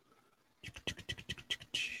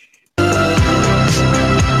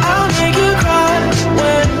 I'll make you cry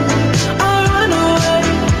when I run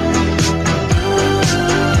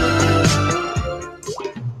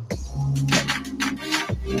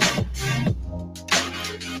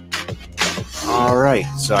All right.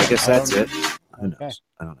 So I guess that's it. Who knows? Okay.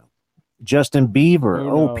 I don't know. Justin Bieber.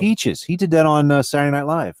 Oh, Peaches. He did that on Saturday Night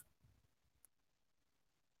Live.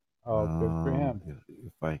 Oh, good for him.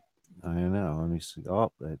 If I know. Let me see.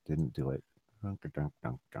 Oh, that didn't do it. Dunk, dunk,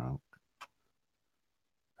 dunk, dunk.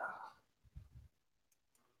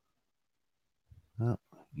 Oh,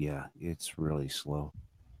 yeah, it's really slow.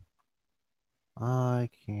 I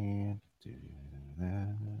can't do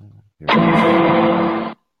that. Here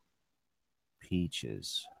it is.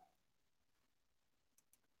 Peaches.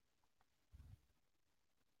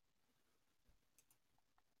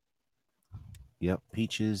 Yep,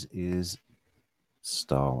 Peaches is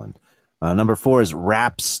Stalin. Number 4 is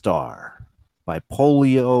Rap Star by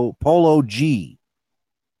Polo G.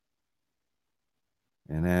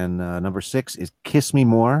 And then number 6 is Kiss Me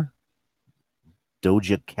More,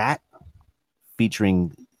 Doja Cat,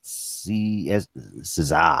 featuring SZA.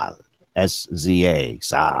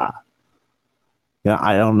 Yeah,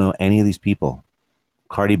 I don't know any of these people.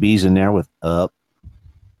 Cardi B's in there with Up.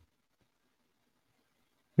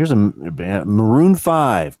 Here's a Maroon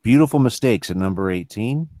 5, Beautiful Mistakes at number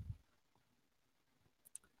 18.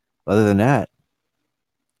 Other than that,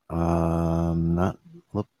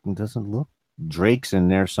 doesn't look. Drake's in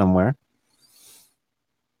there somewhere.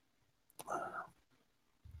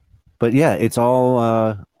 But yeah, it's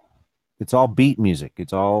all beat music.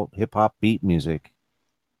 It's all hip hop beat music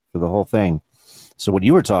for the whole thing. So what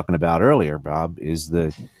you were talking about earlier, Bob, is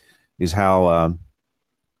how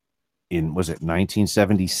in, was it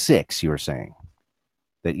 1976, you were saying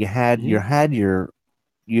that you had your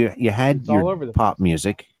pop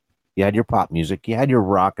music, you had your pop music, you had your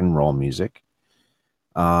rock and roll music.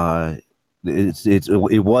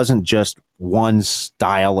 It wasn't just one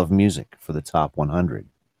style of music for the top 100.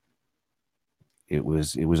 It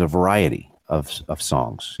was a variety of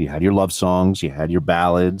songs. You had your love songs, you had your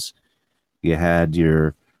ballads, you had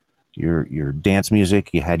your dance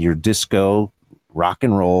music, you had your disco, rock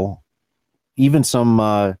and roll, even some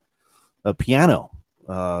a piano.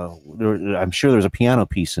 I'm sure there's a piano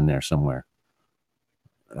piece in there somewhere.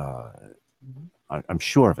 I'm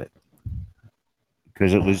sure of it,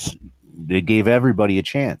 because they gave everybody a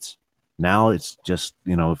chance. Now it's just,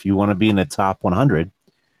 if you want to be in the top 100,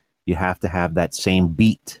 you have to have that same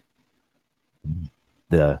beat,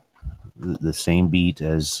 the same beat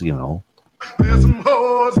as, There's some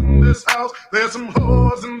whores in this house. There's some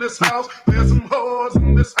whores in this house. There's some whores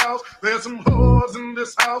in this house. There's some whores in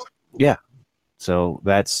this house. Yeah. So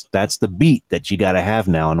that's the beat that you got to have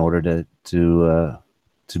now in order to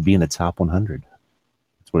be in the top 100.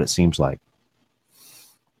 That's what it seems like.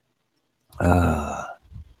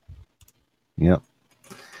 Yep.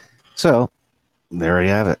 So there you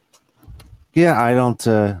have it. Yeah, I don't.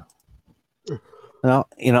 Well,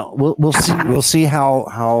 we'll see how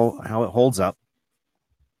it holds up.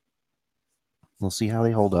 We'll see how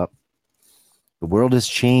they hold up. The world has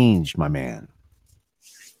changed, my man.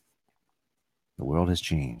 The world has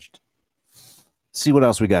changed. See what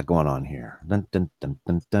else we got going on here. Dun, dun, dun,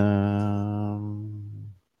 dun,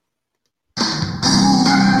 dun.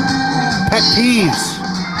 Pet peeves.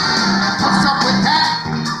 What's up with that?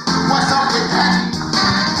 What's up with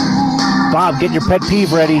that? Bob, get your pet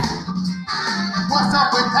peeve ready. What's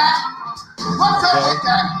up with that? What's up with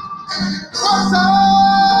that? What's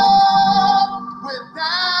up with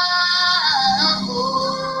that?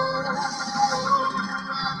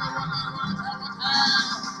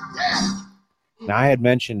 Now, I had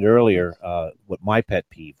mentioned earlier what my pet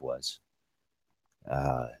peeve was.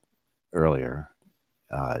 Earlier,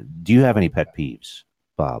 do you have any pet peeves,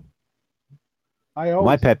 Bob?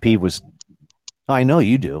 My pet peeve was. I know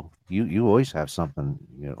you do. You always have something.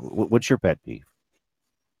 What's your pet peeve?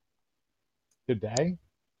 Today?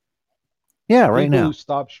 Yeah, right now. People who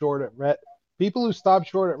stop short at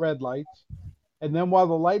red lights, and then while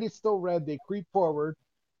the light is still red, they creep forward,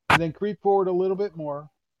 and then creep forward a little bit more,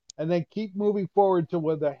 and then keep moving forward till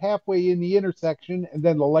where they're halfway in the intersection, and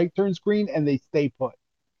then the light turns green, and they stay put.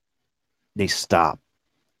 They stop,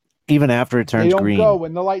 even after it turns green. They don't go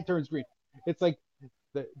when the light turns green. It's like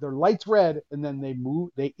their light's red, and then they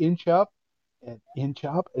move. They inch up and inch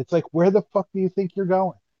up. It's like, where the fuck do you think you're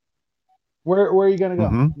going? Where are you going to go?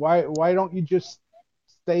 Mm-hmm. Why don't you just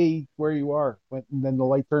stay where you are. And then the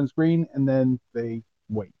light turns green, and then they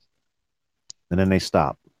wait. And then they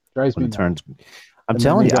stop. Drives when me it nuts. turns. I'm And then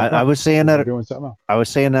telling they you, don't I come was saying because that. they're doing something else. I was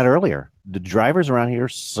saying that earlier. The drivers around here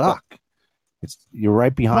suck. You're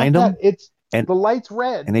right behind Not them. that, it's and the light's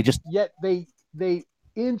red, and they just yet they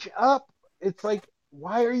inch up. It's like,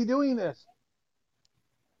 why are you doing this?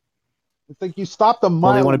 It's like you stopped a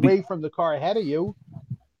mile away from the car ahead of you.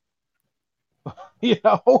 You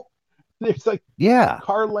know, there's like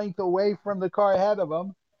car length away from the car ahead of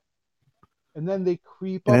them, and then they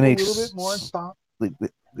creep up a little bit more and stop.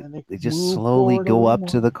 They just slowly go up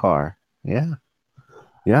to the car. Yeah.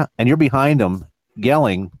 And you're behind them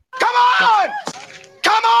yelling, "Come on!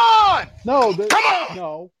 Come on!" No,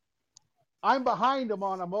 no. I'm behind them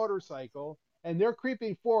on a motorcycle, and they're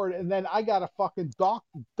creeping forward, and then I got to fucking duck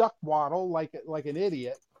waddle like an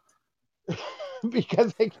idiot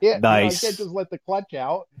because I can't. Nice. I can't just let the clutch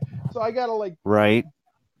out, so I got to right.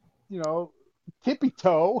 Tippy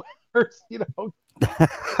toe or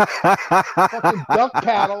fucking duck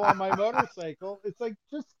paddle on my motorcycle. It's like,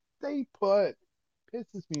 just stay put.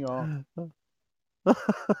 Pisses me off.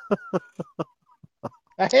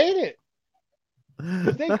 I hate it.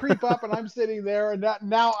 If they creep up and I'm sitting there, and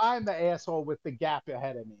now I'm the asshole with the gap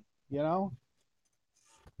ahead of me,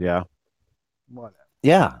 Yeah. Whatever.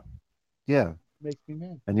 Yeah. Makes me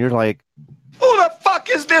mad. And you're like, who the fuck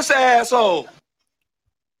is this asshole?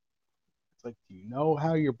 It's like, do you know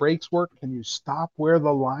how your brakes work? Can you stop where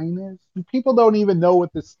the line is? People don't even know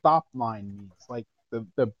what the stop line means. Like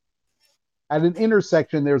the at an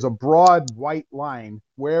intersection, there's a broad white line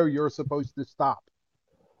where you're supposed to stop.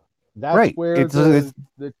 That's right. where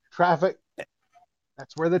the traffic.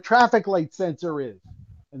 That's where the traffic light sensor is,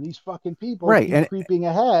 and these fucking people keep creeping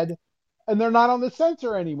ahead, and they're not on the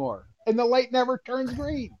sensor anymore, and the light never turns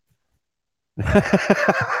green.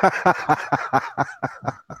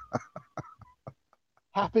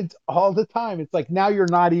 Happens all the time. It's like, now you're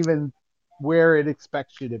not even where it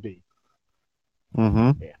expects you to be.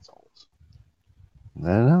 Mm-hmm. Assholes.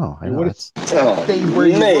 I know. Stayed where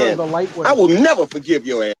you were, the light would. I will never forgive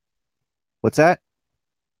your ass. What's that?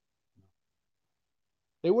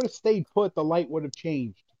 They would have stayed put. The light would have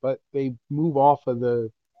changed, but they move off of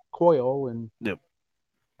the coil and. Yep.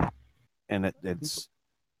 And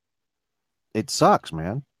it sucks,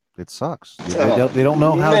 man. It sucks. They don't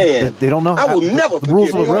know how. They don't know. I will never the rules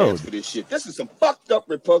forgive of the your road. ass for this shit. This is some fucked up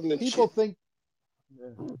repugnant People shit. think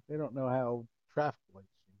they don't know how traffic lights.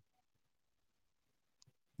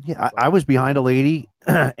 Yeah, I was behind a lady,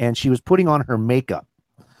 and she was putting on her makeup.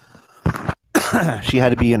 She had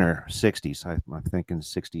to be in her 60s, I'm thinking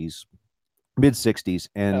 60s, mid 60s,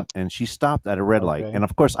 and she stopped at a red light. And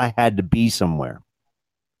of course, I had to be somewhere.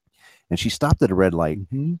 And she stopped at a red light,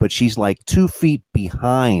 but she's like 2 feet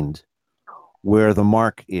behind where the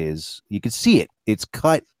mark is. You can see it; it's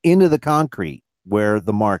cut into the concrete where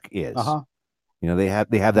the mark is. You know, they have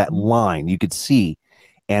that line you could see,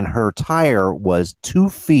 and her tire was 2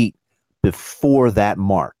 feet before that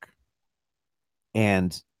mark,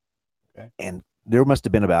 and there must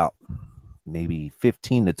have been about maybe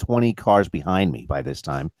 15 to 20 cars behind me by this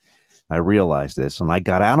time. I realized this, and I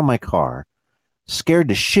got out of my car, scared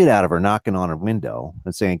the shit out of her, knocking on her window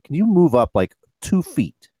and saying, "Can you move up like 2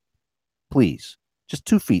 feet, please? Just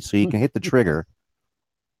 2 feet so you can hit the trigger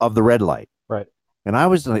of the red light." Right.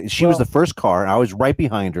 And she was the first car, and I was right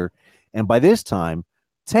behind her. And by this time,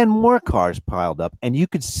 10 more cars piled up, and you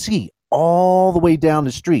could see all the way down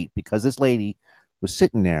the street because this lady was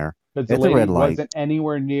sitting there at the red light. Wasn't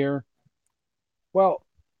anywhere near. Well,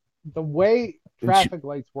 the way traffic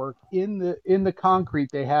lights work in the concrete,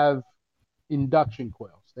 they have induction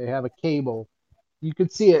coils. They have a cable. You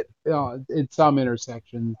could see it in some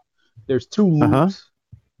intersections. There's 2 loops,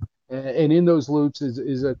 and in those loops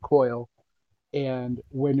is a coil. And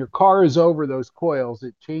when your car is over those coils,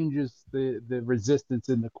 it changes the resistance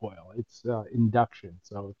in the coil. It's induction.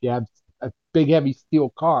 So if you have a big, heavy steel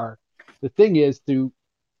car, the thing is to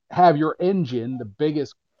have your engine, the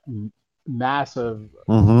biggest mass of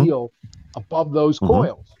steel, above those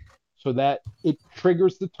coils, so that it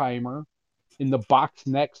triggers the timer in the box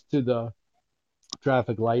next to the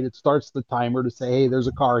traffic light. It starts the timer to say, "Hey, there's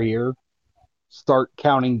a car here." Start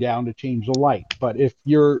counting down to change the light. But if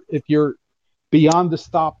you're beyond the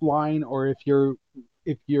stop line, or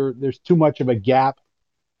if there's too much of a gap,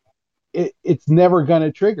 it's never going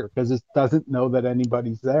to trigger because it doesn't know that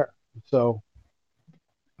anybody's there. So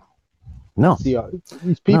no,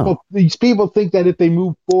 these people think that if they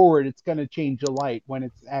move forward, it's going to change the light when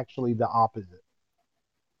it's actually the opposite.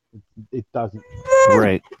 It doesn't.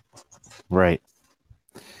 Right.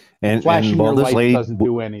 And flashing your this light lady doesn't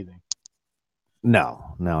do anything.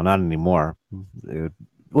 No, not anymore.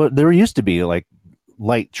 Well, there used to be like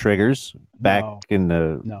light triggers back in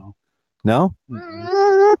the. No.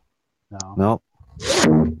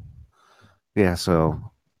 Yeah.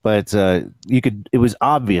 So, but you could. It was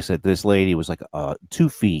obvious that this lady was like 2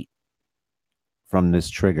 feet from this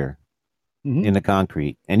trigger in the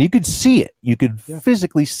concrete, and you could see it. You could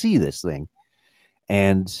physically see this thing,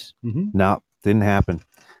 and no, didn't happen.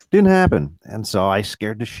 And so I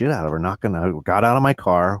scared the shit out of her. Got out of my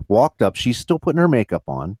car, walked up. She's still putting her makeup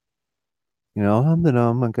on.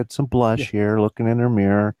 I got some blush here, looking in her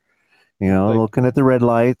mirror, looking at the red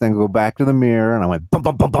light, then go back to the mirror. And I went, bum,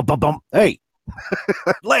 bum, bum, bum, bum, bum. Hey,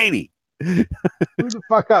 lady. Who the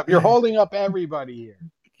fuck up? You're holding up everybody here.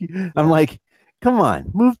 I'm like, come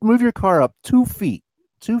on, move your car up 2 feet.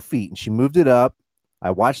 2 feet. And she moved it up.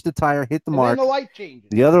 I watched the tire hit the mark. Then the light changes.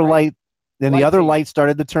 The other light. Then the other light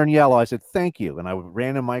started to turn yellow. I said, thank you. And I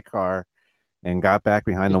ran in my car and got back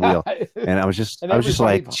behind the wheel. And I was just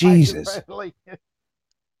like, Jesus.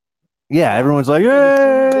 Yeah, everyone's like,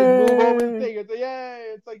 hey! They move over the thing. It's like,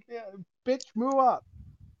 yay. It's like, yeah, bitch, move up.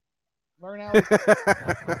 Learn how.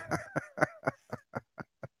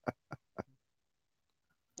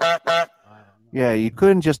 Yeah, you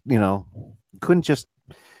couldn't just,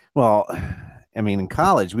 well, I mean, in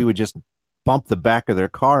college, we would just bump the back of their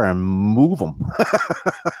car and move them.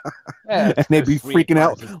 Yeah, and they'd be freaking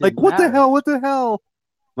out. Like, what the hell? What the hell?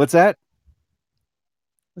 What's that?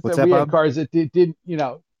 What's that, Bob? Had cars that didn't,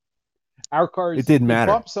 our cars. It didn't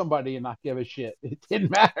matter. Bump somebody and not give a shit. It didn't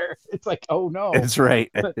matter. It's like, oh no. It's right.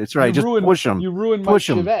 It's right. Just push them. You ruined my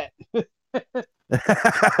Chevette.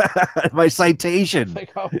 My Citation.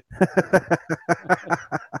 Like, oh.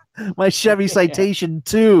 My Chevy Citation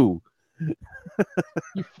 2.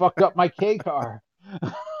 You fucked up my K car.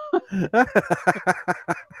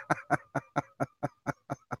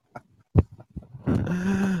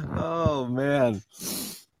 Oh man.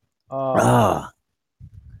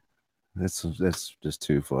 That's just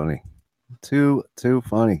too funny. Too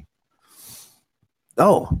funny.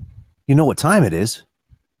 Oh, you know what time it is?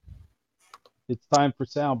 It's time for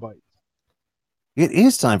sound bites. It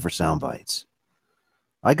is time for sound bites.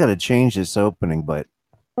 I got to change this opening, but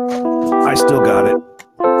I still got it.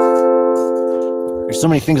 There's so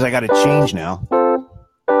many things I got to change now.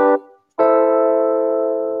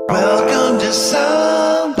 Welcome to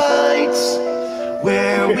Sound Bites,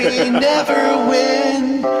 where we never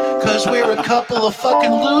win, cause we're a couple of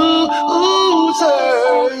fucking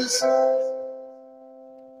losers.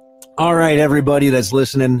 All right, everybody that's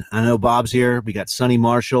listening. I know Bob's here. We got Sonny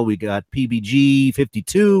Marshall. We got PBG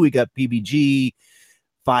 52. We got PBG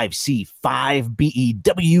 5C5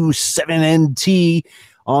 BEW 7NT,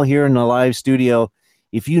 all here in the live studio.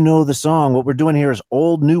 If you know the song, what we're doing here is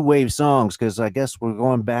old new wave songs, because I guess we're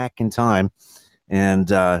going back in time. And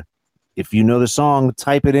if you know the song,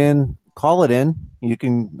 type it in, call it in. You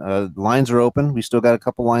can, lines are open. We still got a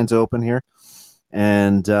couple lines open here.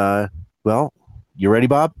 And, well, you ready,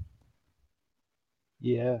 Bob?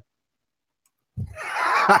 Yeah.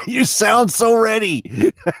 You sound so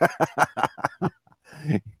ready.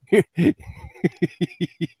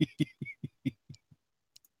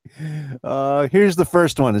 Here's the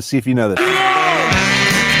first one to see if you know this.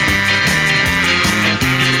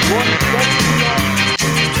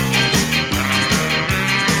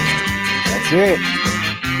 That's it.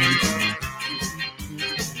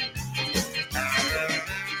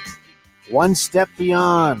 One Step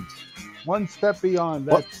Beyond. One Step Beyond.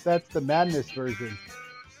 That's the Madness version.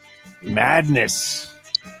 Madness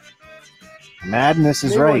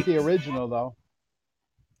is they right. Weren't the original though.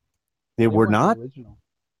 They were not. The original.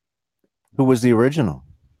 Who was the original?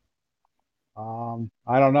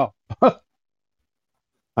 I don't know.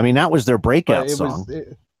 I mean, that was their breakout song.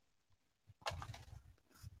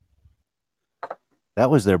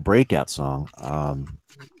 That was their breakout song.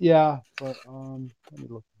 Yeah, but let me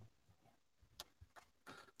look.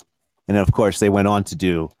 And of course, they went on to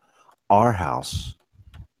do Our House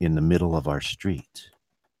in the Middle of Our Street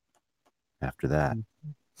after that.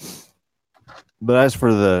 But as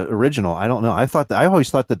for the original, I don't know. I always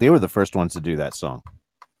thought that they were the first ones to do that song.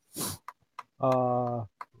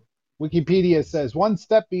 Wikipedia says One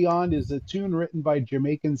Step Beyond is a tune written by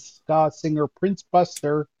Jamaican ska singer Prince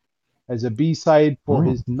Buster as a B-side for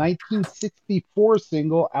his 1964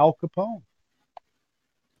 single Al Capone.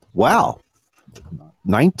 Wow.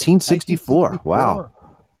 1964. Wow.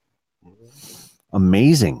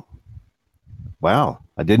 Amazing. Wow.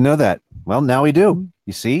 I didn't know that. Well, now we do.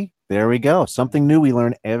 You see? There we go. Something new we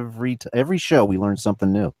learn every show. We learn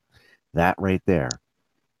something new. That right there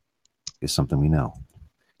is something we know.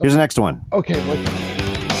 Here's the next one. Okay. At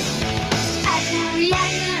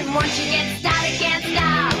Once you get started, can't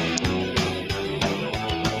stop.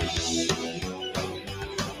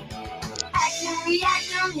 Action,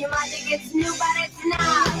 reaction, you might think it's new, but it's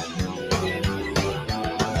not.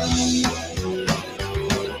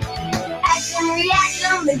 Action,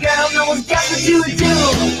 reaction, the girl knows just what to do.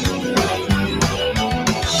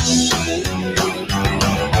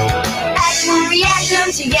 Action,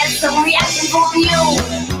 reaction, she gets some reaction from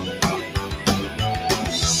you.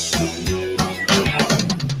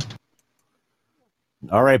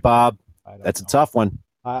 All right, Bob. That's a tough one.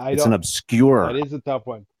 It's an obscure. That is a tough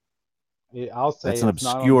one. I'll say That's an it's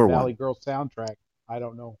not on obscure the Valley one. Girl soundtrack. I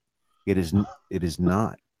don't know. It is. It is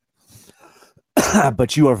not.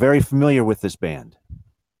 But you are very familiar with this band.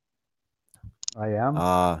 I am.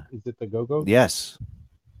 Is it the Go-Go's? Yes.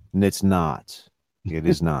 And it's not. It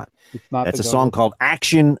is not. It's not. That's the a song Go-Go's.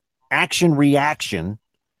 called Action Reaction,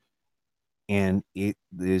 and it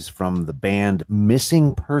is from the band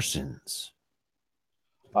Missing Persons.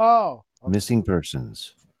 Oh. Missing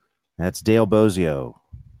Persons. That's Dale Bozio,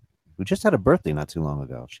 who just had a birthday not too long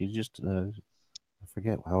ago. She just, I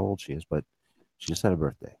forget how old she is, but she just had a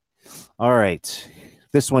birthday. All right.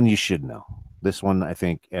 This one you should know. This one I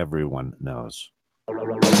think everyone knows.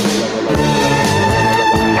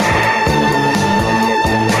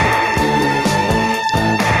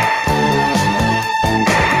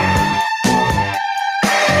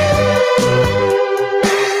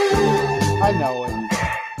 I know it.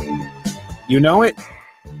 You know it?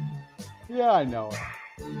 Yeah, I know it.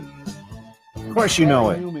 Of course you know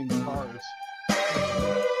it. Newman Cars.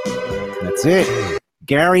 That's it.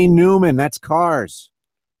 Gary Newman. That's Cars.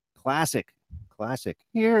 Classic.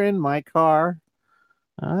 Here in my car.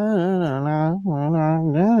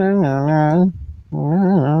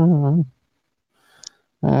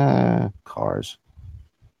 Cars.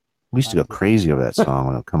 We used to go crazy over that song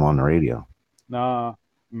when it would come on the radio. Nah.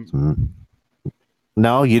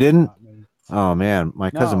 No, you didn't? Oh, man. My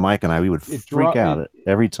cousin Mike and I, we would freak out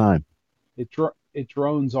every time. It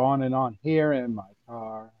drones on and on. Here in my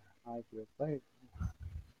car, I feel safe.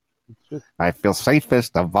 It's just I feel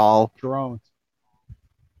safest of all. drones.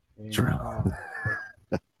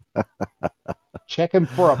 Checking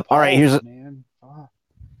for a pulse, All right, man. Fuck.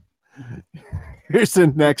 Here's the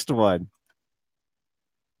next one.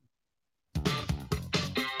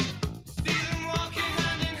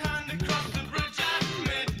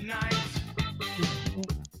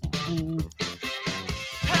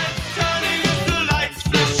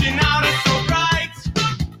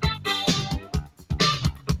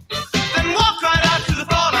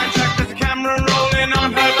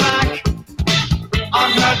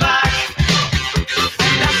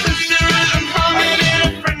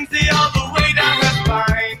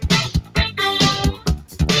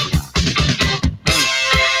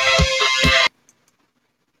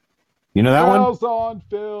 You know that one? Girls on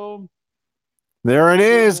film. There it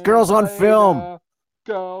is. Girls on film.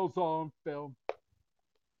 Girls on film.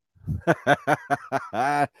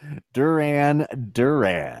 Duran.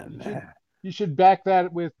 You should back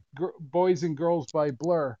that with Boys and Girls by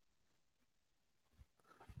Blur.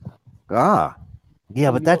 Ah.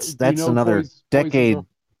 Yeah, but that's another decade.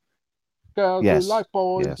 Girls Yes. who like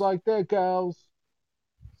boys Yes. like their girls.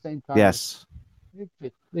 Same kind. Yes. They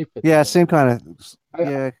fit Yeah, together. same kind of.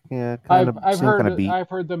 Yeah, kind of. I've Same heard kind of beat. I've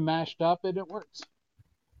heard them mashed up and it works.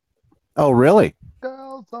 Oh, really?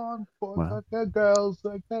 Girls on boys Wow. like their girls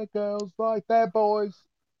like their boys.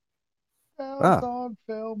 Girls Ah. on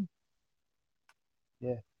film.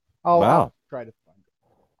 Yeah. Wow. I'll try to find it.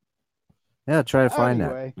 Yeah, try to find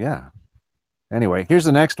Anyway. that. Yeah. Anyway, here's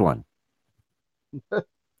the next one.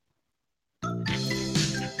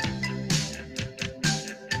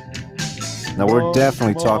 Now we're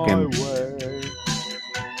definitely talking.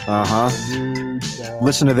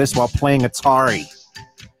 Listen to this while playing Atari.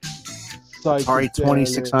 Atari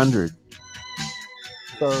 2600.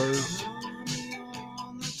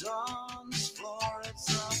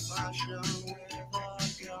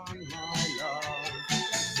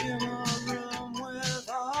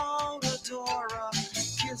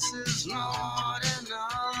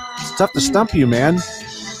 It's tough to stump you, man.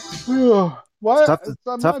 What? Tough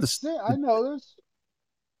I know this.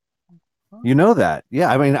 You know that. Yeah,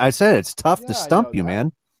 I mean, I said it's tough to stump you,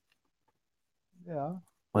 man. Yeah.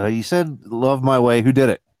 Well, you said Love My Way. Who did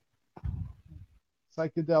it?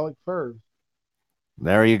 Psychedelic Furs.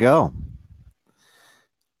 There you go.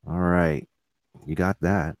 All right. You got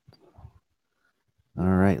that. All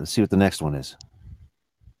right. Let's see what the next one is.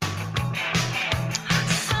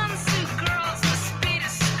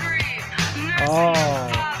 Oh.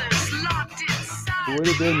 would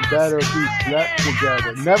have been better if we slept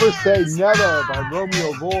together. Never Say Never by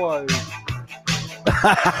Romeo Void.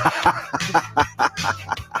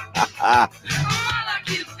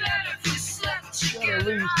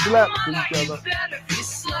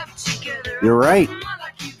 You're right.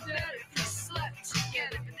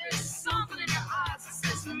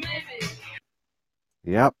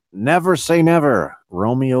 Yep. Never Say Never.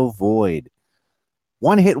 Romeo Void.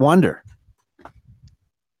 One hit wonder.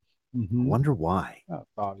 Mm-hmm. Wonder why. Oh,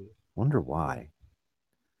 obvious. Wonder why.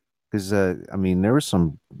 Because I mean, there were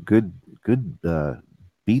some good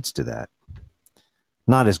beats to that.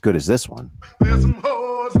 Not as good as this one. There's some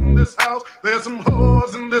whores in this house. There's some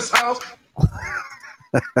whores in this house.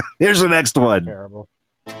 Here's the next one. Terrible.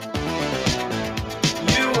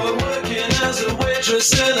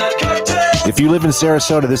 If you live in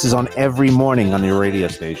Sarasota, this is on every morning on your radio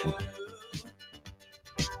station.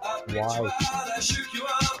 Why?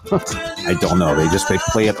 I don't know. They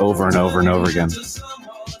play it over and over and over again.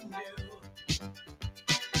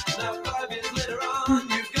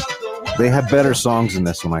 They have better songs than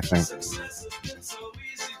this one, I think.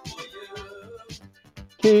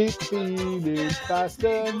 Keep feeling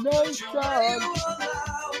fascination.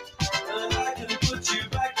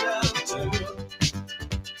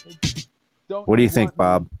 What do you think,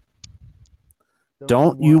 Bob?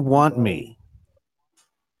 Don't you want me?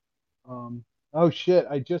 Oh shit!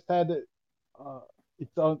 I just had it.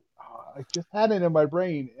 It's on. I just had it in my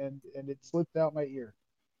brain, and it slipped out my ear.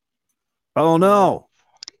 Oh no!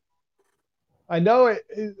 I know it.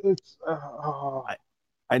 It's.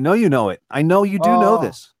 I know you know it. I know you do know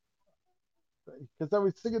this. Because I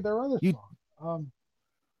was singing their other song.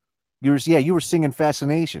 You were singing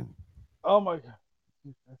Fascination. Oh my god!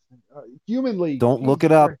 Human League. Don't look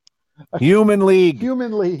it up. Human League.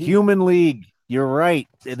 Human League. Human League. You're right.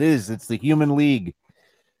 It is. It's the Human League.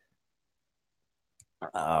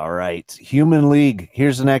 All right. Human League.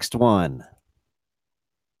 Here's the next one.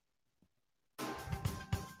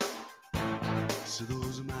 So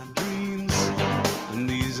those are my dreams, and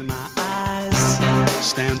these are my eyes.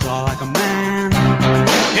 Stand tall like a man.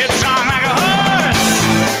 Hit strong like a horse.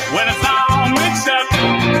 When it's all mixed up,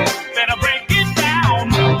 better break it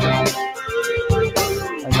down.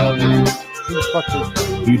 I know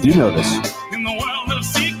this. You do know this. In the world of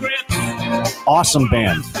secrets. Awesome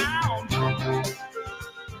band.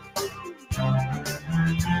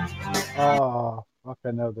 Oh, fuck,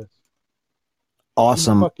 I know this.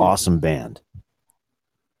 Awesome band.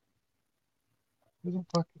 It's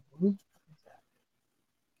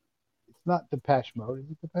not Depeche Mode.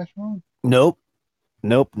 Is it Depeche Mode? Nope,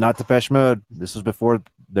 not Depeche Mode. This was before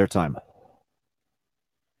their time.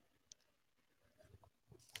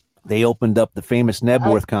 They opened up the famous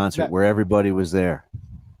Nebworth concert where everybody was there.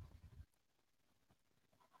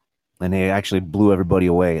 And they actually blew everybody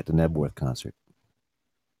away at the Nebworth concert.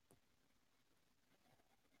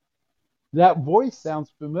 That voice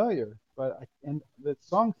sounds familiar, and the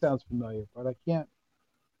song sounds familiar, but I can't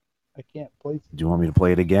place it. Do you want me to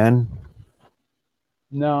play it again?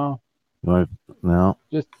 No. No.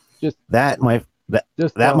 Just that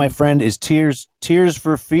my friend is Tears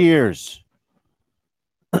for Fears.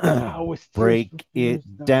 Break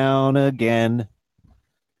it down again.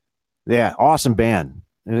 Yeah, awesome band.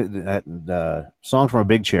 That Song from a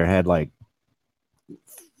Big Chair had like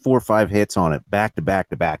 4 or 5 hits on it, back to back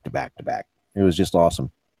to back to back to back. It was just awesome.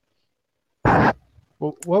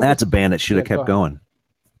 Well, that's a band that should have kept going.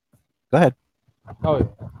 Go ahead. Oh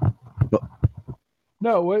yeah.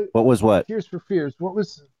 No, what was what? Tears for Fears. What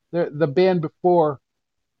was the band before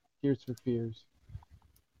Tears for Fears?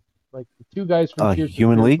 Like the two guys from Tears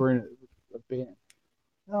Human for Fears League were in a band.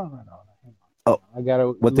 No. Hang on. Oh, I gotta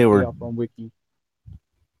what they were up on Wiki.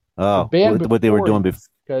 Oh, what they were doing before?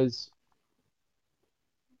 Because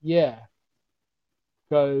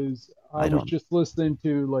I was just listening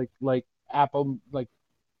to like Apple, like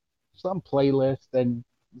some playlist, and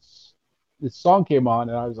this song came on,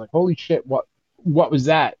 and I was like, "Holy shit! What was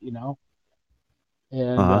that?" You know.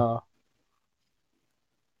 And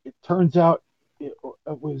it turns out it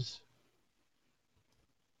was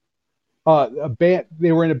a band.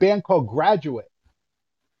 They were in a band called Graduate.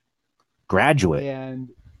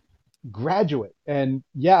 And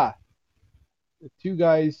yeah, the two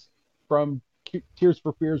guys from Tears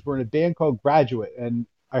for Fears were in a band called Graduate, and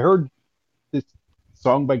I heard this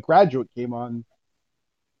song by Graduate came on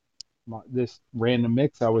this random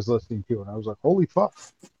mix I was listening to, and I was like, holy fuck,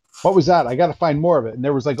 what was that? I got to find more of it. And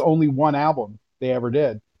there was like only one album they ever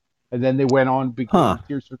did, and then they went on to become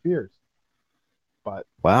Tears for Fears. But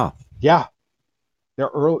wow, yeah, the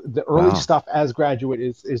early stuff as Graduate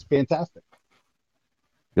is fantastic.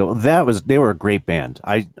 They were a great band.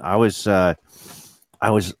 I was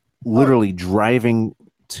literally driving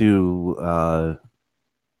to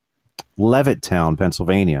Levittown,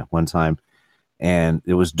 Pennsylvania one time, and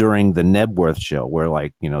it was during the Nebworth show where,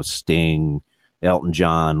 like, Sting, Elton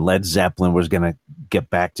John, Led Zeppelin was going to get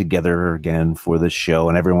back together again for this show,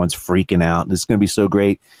 and everyone's freaking out, and it's going to be so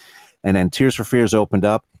great. And then Tears for Fears opened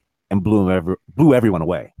up and blew everyone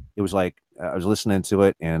away. It was like, I was listening to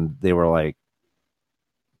it, and they were like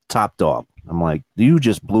top dog. I'm like, you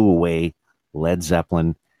just blew away Led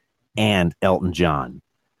Zeppelin and Elton John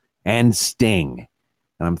and Sting.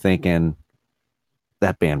 And I'm thinking,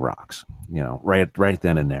 that band rocks, right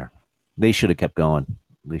then and there. They should have kept going.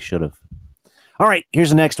 They should have. All right, here's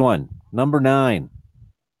the next one. Number 9.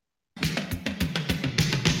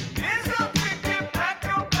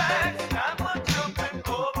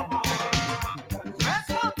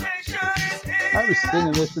 I was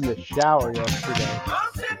singing this in the shower yesterday.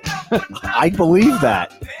 I believe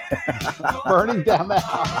that. Burning down the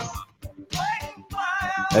house.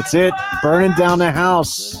 That's it. Burning down the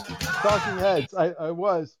house. Talking Heads. I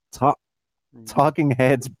was. Talking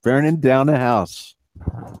Heads burning down the house.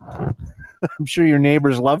 I'm sure your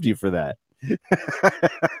neighbors loved you for that.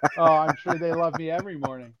 Oh, I'm sure they love me every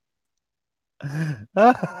morning.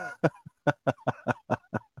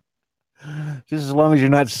 Just as long as you're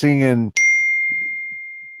not singing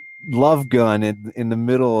Love Gun in the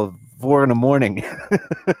middle of 4 a.m.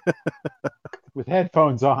 With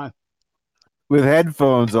headphones on. With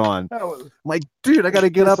headphones on. I'm like, dude, I got to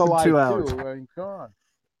get up in 2 hours.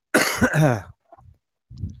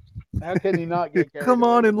 How can you not get carried Come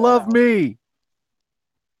on and love me.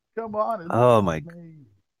 Come on and love me.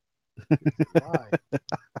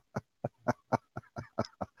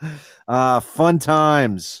 Fun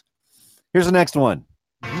times. Here's the next one.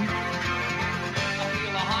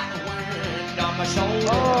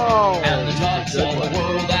 Oh, and the touch of the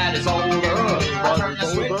world that is older. I turn the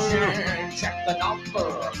switch and check the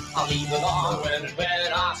number. I leave it on when in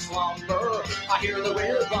bed I slumber. I hear the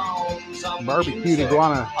rhythms of Barbecue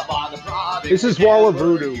Iguana. This is Wall of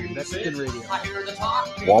Voodoo, Mexican radio.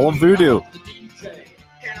 Wall of Voodoo.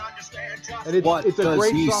 And it's a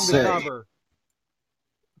great song to cover.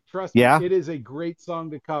 Trust me, it is a great song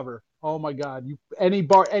to cover. Oh my God, any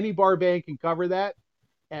bar band can cover that,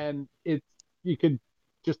 and you can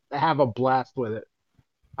just have a blast with it.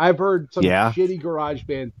 I've heard some shitty garage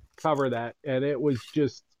band cover that, and it was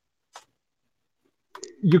just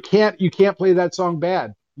you can't play that song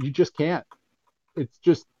bad. You just can't. It's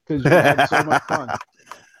just because you have so much fun.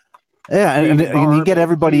 Yeah, and you get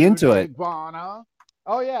everybody into it.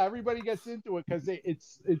 Oh yeah, everybody gets into it because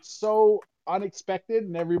it's so unexpected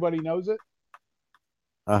and everybody knows it.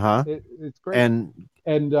 It's great. And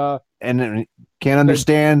can't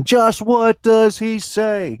understand just what does he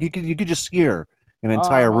say. You could just hear an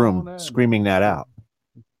entire room screaming that out.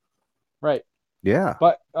 Right. Yeah.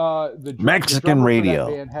 But the Mexican radio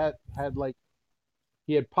for that band had like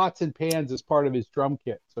he had pots and pans as part of his drum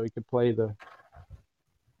kit, so he could play the.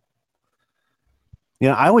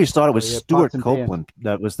 Yeah, I always thought it was Stuart Copeland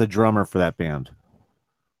that was the drummer for that band.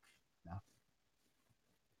 No.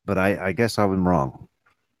 But I guess I was wrong.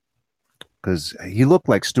 Because he looked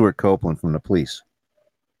like Stuart Copeland from The Police.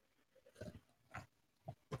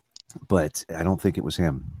 But I don't think it was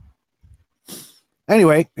him.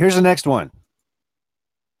 Anyway, here's the next one.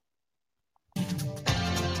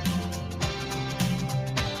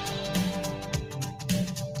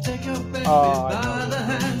 Take your baby by the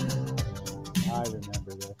hand. I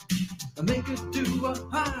remember this. Make her do a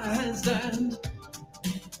handstand.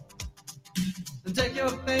 And take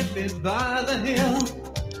your baby by the heel.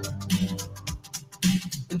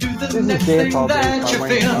 And do the next thing that you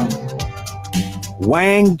feel.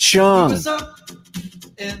 Wang Chung.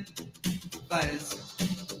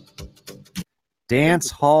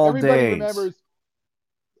 Dance Hall Days.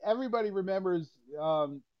 Everybody remembers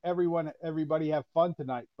everybody have fun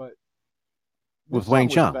tonight, but with Wang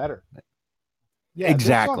Chung. Better. Yeah,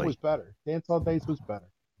 exactly. This song was better. Dance Hall Days was better.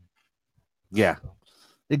 Yeah,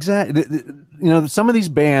 exactly. Some of these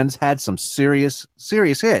bands had some serious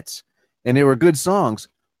hits, and they were good songs,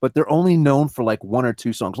 but they're only known for like one or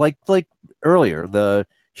two songs. Like earlier, the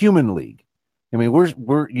Human League. I mean,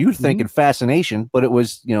 we're you thinking Fascination, but it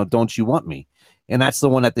was Don't You Want Me, and that's the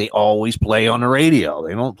one that they always play on the radio.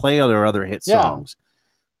 They don't play other hit songs.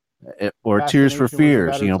 Or Tears for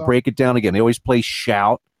Fears. Break It Down Again. They always play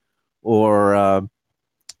Shout. Or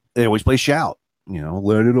they always play Shout,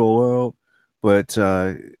 Let It All Out. But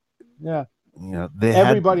they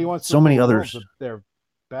everybody wants so many others. Their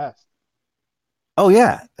best. Oh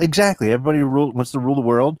yeah, exactly. Everybody wants to rule the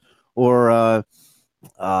world, or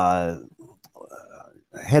Head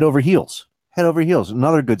Over Heels. Head Over Heels,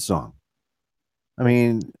 another good song. I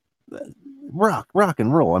mean, rock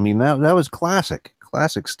and roll. I mean, that was classic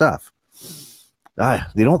stuff.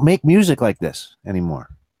 They don't make music like this anymore.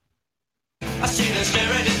 I see the staring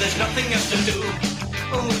and there's nothing else to do.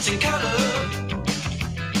 Oh, it's in color.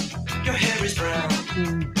 Your hair is brown.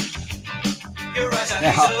 Your eyes are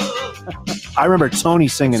hazel. I remember Tony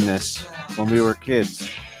singing this when we were kids.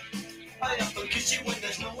 I often kiss you when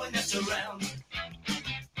there's no one else around.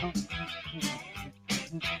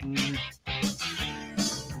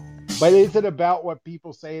 But is it about what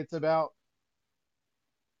people say it's about?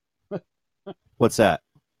 What's that?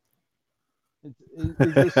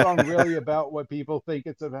 Is this song really about what people think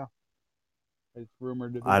it's about? It's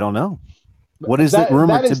rumored to be. I don't know. What is it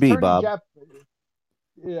rumored to be, Bob?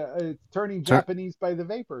 It's Turning Japanese by the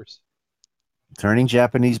Vapors. Turning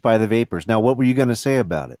Japanese by the Vapors. Now, what were you going to say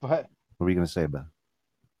about it? What were you going to say about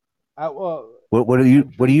it? Well, what do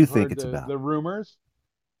you think it's about? The rumors.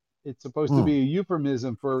 It's supposed to be a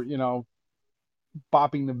euphemism for,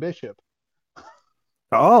 bopping the bishop.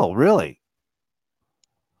 Oh, really?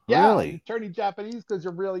 Yeah, really? You're turning Japanese because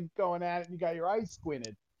you're really going at it and you got your eyes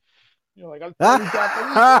squinted. You're like, I'm turning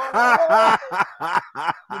Japanese.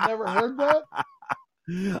 You never heard that?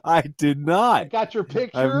 I did not. I got your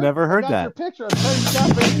picture. I've never heard that. Your picture. I'm turning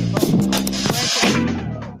Japanese.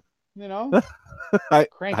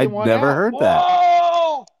 I've never heard that.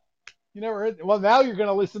 Whoa! You never heard that? Well, now you're going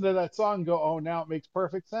to listen to that song and go, oh, now it makes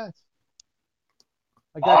perfect sense.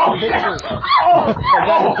 I got your picture. I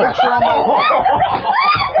got your picture on my wall.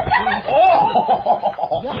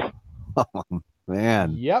 Oh,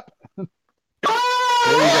 man. Yep. There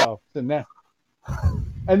you go. So now,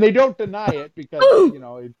 and they don't deny it because,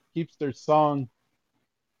 it keeps their song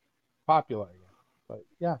popular. But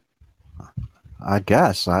yeah. I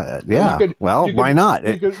guess. Yeah. Why not?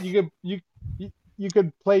 You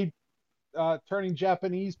could play Turning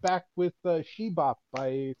Japanese back with She Bop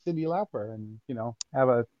by Cyndi Lauper and, have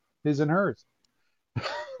a his and hers.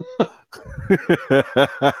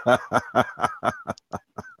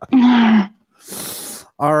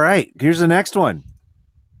 All right. Here's the next one.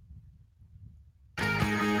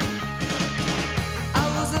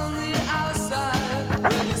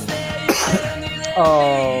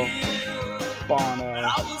 Oh, Bono.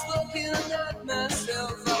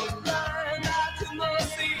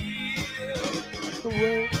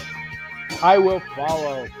 I will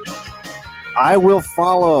follow. I will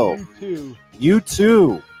follow. You too. You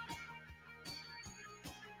too.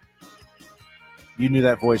 You knew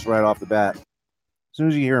that voice right off the bat. As soon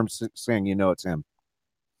as you hear him sing, you know it's him.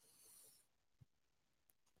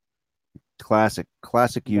 Classic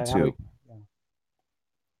U2.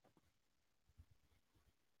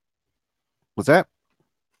 What's that?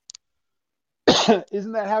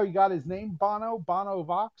 Isn't that how he got his name? Bono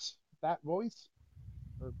Vox? That voice?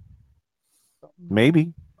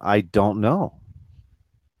 Maybe. I don't know.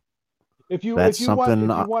 If you want to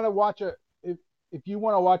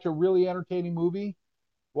watch a really entertaining movie,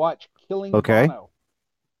 watch Killing Bono.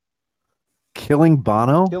 Killing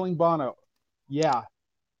Bono? Killing Bono. Yeah.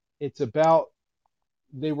 It's about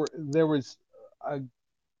U2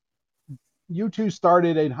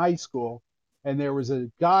 started in high school, and there was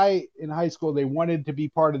a guy in high school they wanted to be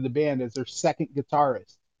part of the band as their second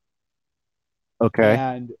guitarist. Okay.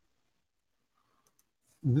 And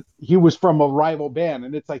he was from a rival band,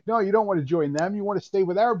 and it's like, no, you don't want to join them. You want to stay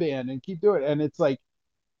with our band and keep doing it. And it's like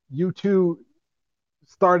U2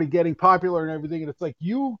 started getting popular and everything, and it's like,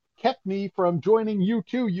 you kept me from joining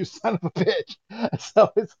U2, you son of a bitch.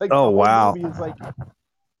 So it's like, oh wow, movie is like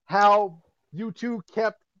how U2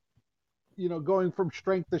 kept, going from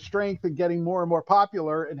strength to strength and getting more and more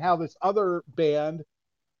popular, and how this other band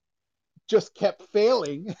just kept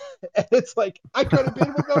failing. And it's like, I could have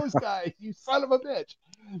been with those guys, you son of a bitch.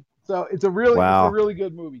 So it's a really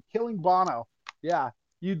good movie. Killing Bono. Yeah,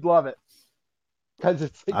 you'd love it. Because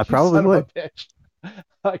it's like, I probably would. Of a bitch.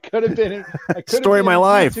 I could have been. Story of my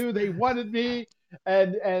life. Too. They wanted me,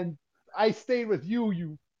 and I stayed with you,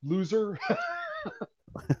 you loser.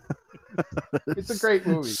 It's a great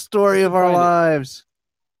movie. Story of our lives.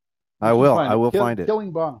 I will find it.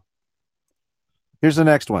 Killing Bono. Here's the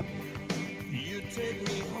next one.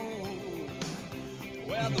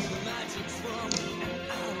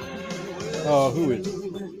 Oh, who is?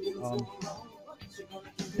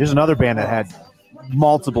 Here's another band that had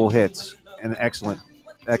multiple hits. An excellent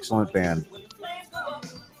band.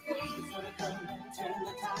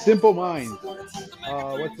 Simple Minds.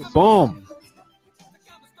 What's the song? Boom.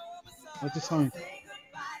 What's the song?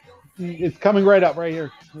 It's coming right up right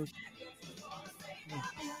here.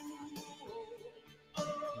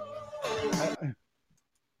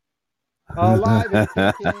 Alive and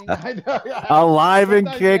kicking. I know, yeah. Alive and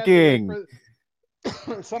Sometimes you have to kicking.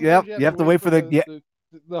 wait for- Yep, you have to wait for the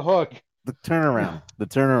hook. The turnaround. The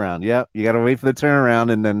turnaround. Yep. You got to wait for the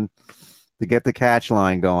turnaround and then to get the catch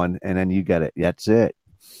line going, and then you get it. That's it.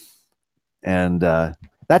 And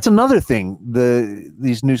that's another thing.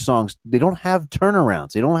 These new songs, they don't have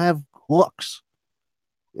turnarounds. They don't have hooks.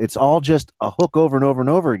 It's all just a hook over and over and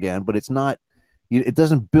over again, but it's not. It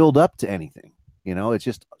doesn't build up to anything. You know, it's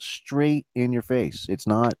just straight in your face. It's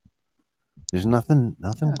not. There's nothing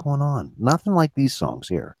going on. Nothing like these songs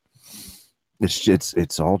here.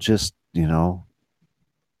 It's all just, you know.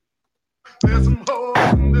 There's some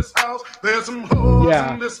hoes in this house. There's some hoes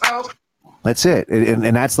in this house. That's it,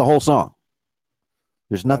 and that's the whole song.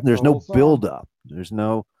 There's nothing. There's no build up. There's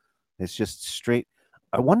no. It's just straight.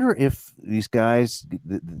 I wonder if these guys.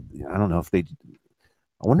 I don't know if they.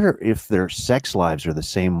 I wonder if their sex lives are the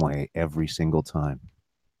same way every single time.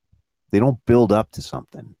 They don't build up to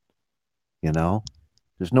something. You know,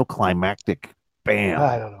 there's no climactic bam.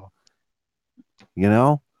 I don't know. You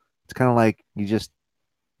know, it's kind of like you just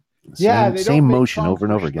they same don't motion over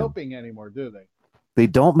and over again. Stooping anymore, do they? They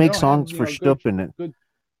don't make songs for stooping.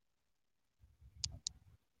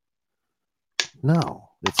 No,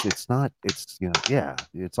 it's not. It's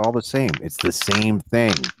it's all the same. It's the same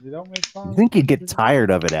thing. They don't make songs. You think you'd get tired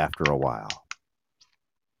of it after a while?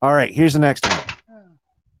 All right, here's the next one.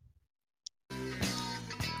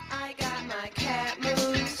 I got my cat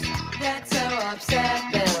moves that so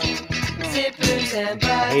upset them. Zippers and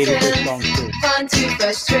buttons, fun to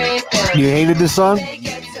frustrate them. You hated this song? They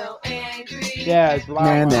get so angry. Yeah, it's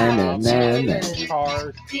loud.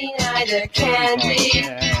 Cars. Deny their candy.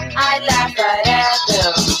 I laugh right at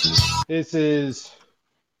them. This is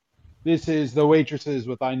the waitresses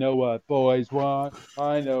with "I know what boys want.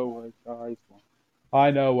 I know what guys want.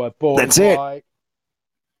 I know what boys That's it. like."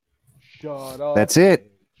 Shut up. That's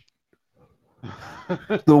it.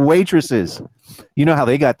 The waitresses. You know how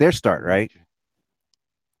they got their start, right?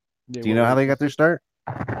 Do you know how they got their start?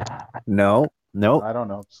 No. I don't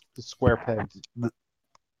know. The square pegs.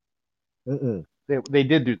 They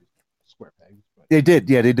did do square pegs. But... They did.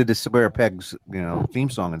 Yeah, they did the square pegs, theme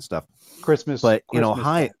song and stuff. Christmas. But in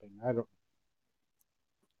Christmas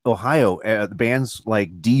Ohio, the bands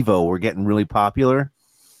like Devo were getting really popular,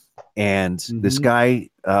 and this guy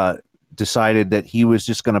decided that he was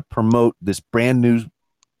just going to promote this brand new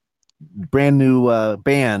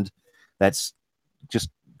band that's just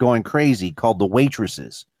going crazy called the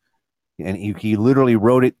Waitresses, and he literally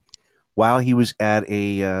wrote it while he was at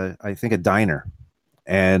I think a diner,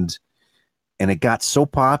 and it got so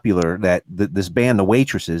popular that this band, the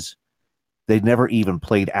Waitresses, they never even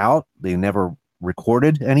played out. They never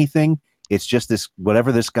recorded anything. It's just this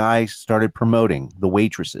whatever this guy started promoting, the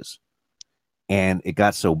Waitresses, and it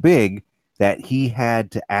got so big that he had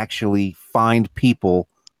to actually find people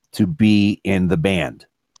to be in the band.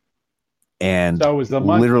 And so was the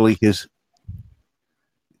literally his.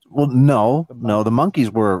 Well, no, the Monkees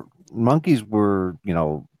were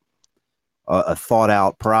a thought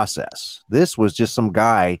out process. This was just some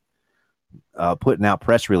guy putting out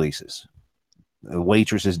press releases. The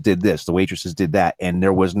Waitresses did this, the Waitresses did that, and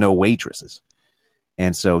there was no waitresses.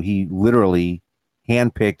 And so he literally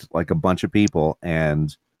handpicked like a bunch of people,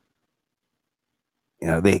 and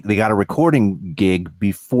they got a recording gig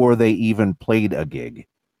before they even played a gig.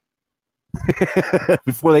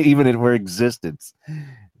 Before they even were existence,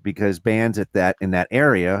 because bands in that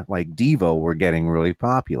area like Devo were getting really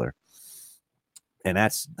popular, and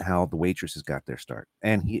that's how the Waitresses got their start.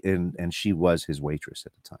 And she was his waitress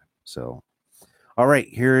at the time. So, all right,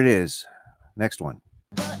 here it is. Next one.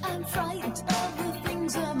 But I'm frightened of the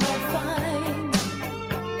things I might find.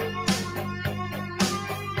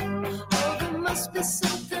 Oh, there must be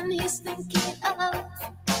something he's thinking of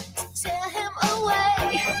to tear him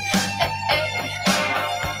away.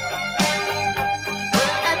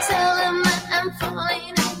 When I tell him that I'm falling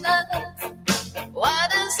in love,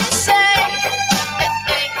 what does he say?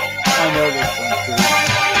 I know this one too.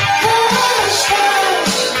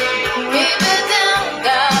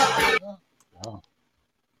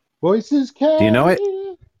 Voices carry. Do you know it?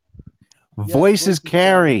 Voices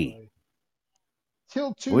carry.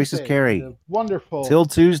 Till Tuesday. Voices carry. The wonderful. Till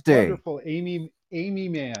Tuesday. Wonderful Amy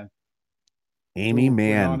Mann. Amy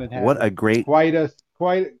Mann. What a great. Quite a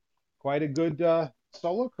good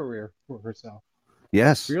solo career for herself.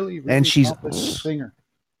 Yes. Really and she's a singer.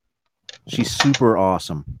 She's super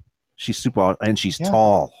awesome. She's super, and she's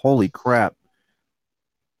tall. Holy crap!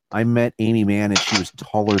 I met Amy Mann, and she was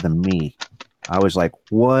taller than me. I was like,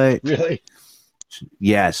 "What?" Really?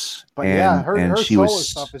 Yes, But and yeah, her she solo was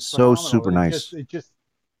stuff is so phenomenal. super nice.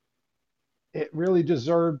 It really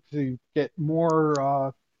deserved to get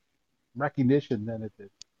more recognition than it did.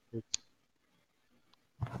 It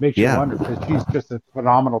makes you wonder because she's just a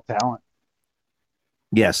phenomenal talent.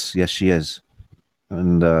 Yes, she is,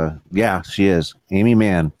 and she is Amy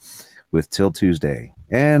Mann with Till Tuesday.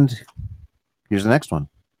 And here's the next one.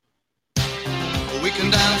 We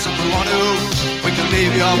can dance if we want to. We can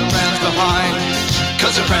leave your friends behind.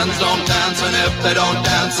 Cause your friends don't dance, and if they don't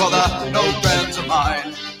dance, well, they're no friends of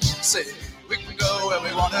mine. See, we can go where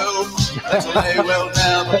we want to. Until they will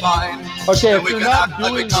never find. Okay, and we can act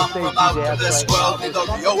like we come from out of this world.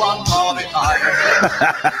 Though you're one more behind.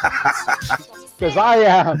 Because I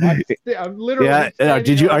am. I'm literally. Yeah.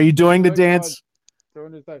 Did you? Are you doing the dance?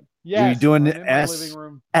 Yes. Are you doing I'm the in my living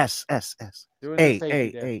room. S? Doing the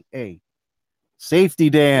safety dance. A. Safety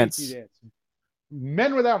dance. Safety dance.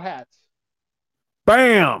 Men without hats.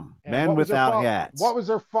 Bam! And Men without hats. What was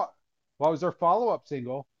their follow-up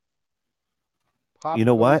single? Pop You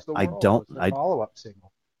know what? Goes the I World don't. was the follow-up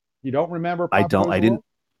single. You don't remember? Pop I don't. Goes I the didn't. World?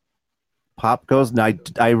 Pop goes. I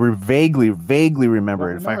vaguely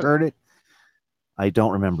remember it. Don't If I remember heard it, I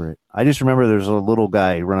don't remember it. I just remember there's a little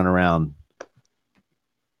guy running around,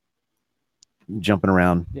 jumping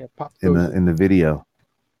around in the video.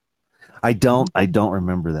 I don't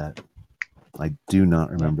remember that. I do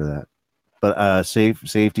not remember that. But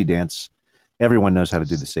safety dance. Everyone knows how to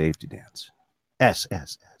do the safety dance. S. A.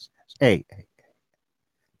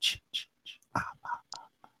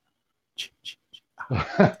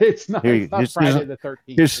 It's not. It's not Friday the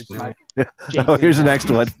 13th. Here's the next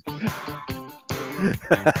one.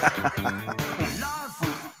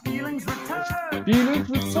 Feelings return. Feelings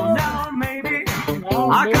return. Now maybe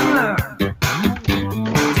I can learn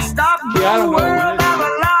to stop the I don't know world of a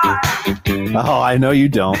lie. Oh, I know you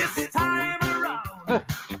don't. This time around.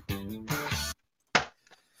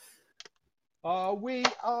 Are we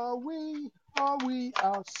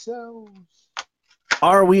ourselves?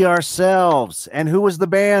 Are we ourselves? And who was the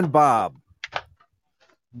band, Bob?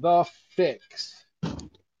 The Fix.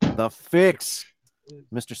 The Fix.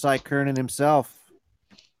 Mr. Cy Curnin himself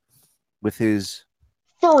with his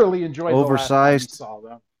thoroughly enjoyed oversized. The last time we saw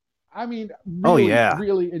them. I mean, really,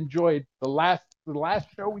 really enjoyed the last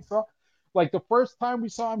show we saw. Like the first time we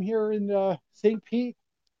saw him here in St. Pete,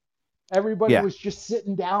 everybody was just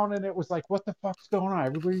sitting down, and it was like, "What the fuck's going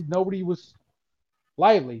on?" Nobody was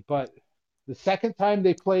lively. But the second time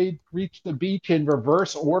they played "Reach the Beach" in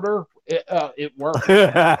reverse order, it worked.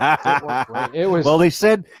 It worked great. It was. Well, they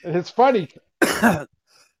said it's funny.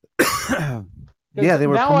 Yeah, they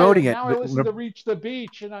were promoting it. Now I listen to "Reach the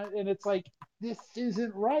Beach" and it's like, this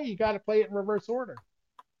isn't right. You got to play it in reverse order.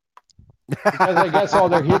 Because I guess all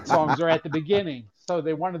their hit songs are at the beginning, so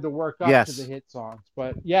they wanted to work up to the hit songs.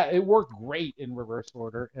 But yeah, it worked great in reverse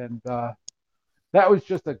order, and that was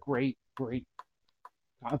just a great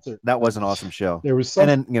concert. That was an awesome show. There was some,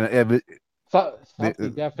 and then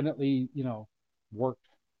something definitely worked.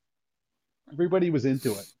 Everybody was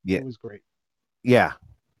into it. Yeah, it was great. Yeah,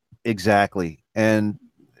 exactly. And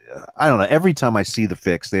I don't know. Every time I see the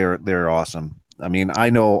Fix, they're awesome. I mean,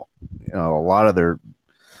 I know a lot of their.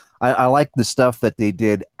 I like the stuff that they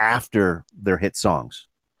did after their hit songs.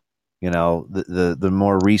 The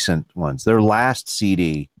more recent ones. Their last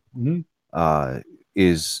CD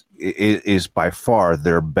is by far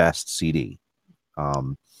their best CD,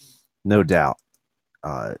 no doubt.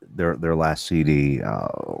 Their last CD.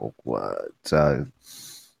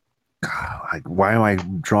 Why am I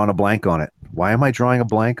drawing a blank on it? Why am I drawing a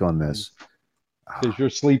blank on this? Because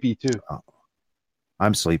you're sleepy too.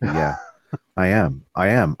 I'm sleepy. Yeah, I am.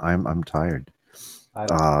 I'm tired.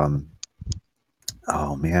 Oh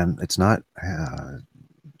man, it's not.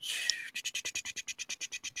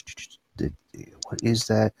 What is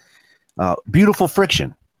that? Beautiful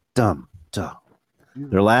Friction. Duh.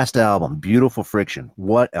 Their last album, Beautiful Friction.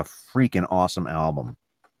 What a freaking awesome album.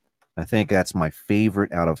 I think that's my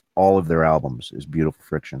favorite out of all of their albums is Beautiful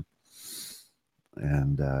Friction.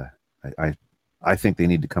 And I think they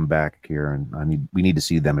need to come back here, and we need to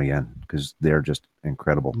see them again because they're just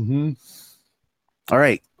incredible. Mm-hmm. All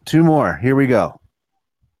right, 2 more. Here we go.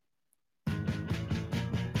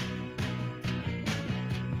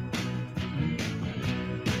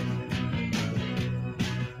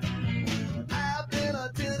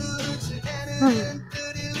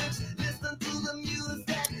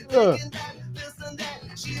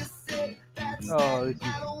 Oh, this is...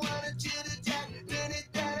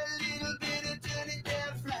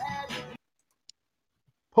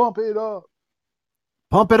 Pump it up.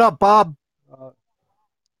 Pump it up, Bob.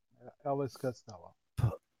 Elvis Costello.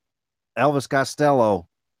 Elvis Costello,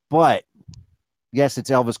 but yes, it's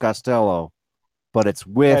Elvis Costello, but it's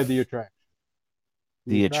with the attraction.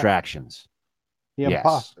 The attractions. The Yes.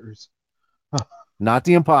 imposters. Not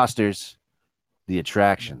the imposters, the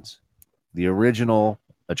attractions. The original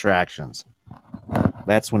attractions.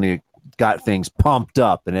 That's when you got things pumped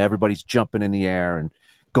up and everybody's jumping in the air and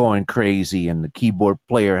going crazy, and the keyboard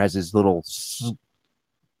player has his little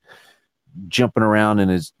jumping around in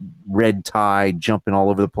his red tie, jumping all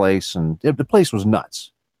over the place, and the place was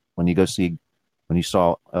nuts when you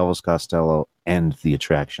saw Elvis Costello and the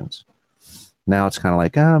attractions. Now it's kind of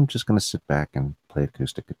like, I'm just going to sit back and play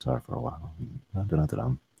acoustic guitar for a while.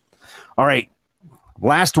 Dun-dun-dun-dun. All right,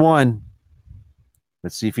 last one.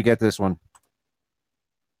 Let's see if you get this one.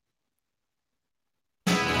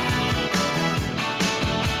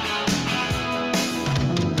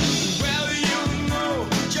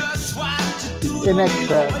 In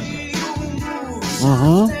excess.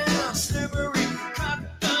 Mm-hmm.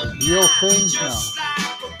 Real thing?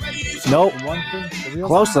 No. Nope. One thing? The real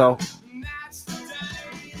Close thing? though.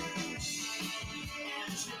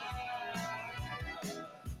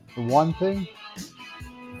 The one thing?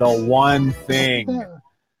 The one thing.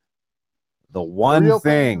 The one real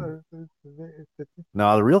thing. thing?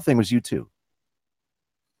 No, the real thing was U2.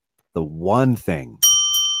 The one thing.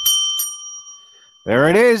 There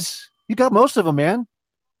it is. You got most of them, man.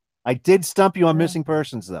 I did stump you on missing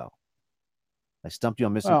persons, though. I stumped you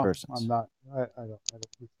on missing persons. I'm not. I don't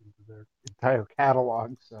listen to their entire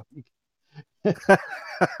catalog, so.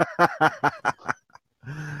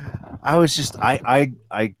 I was just I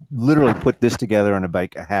literally put this together in about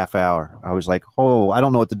a half hour. I was like, oh, I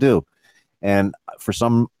don't know what to do. And for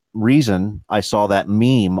some reason, I saw that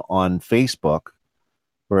meme on Facebook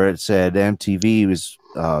where it said MTV was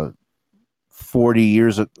 40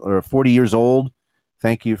 years old.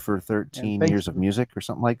 Thank you for 13 years of music or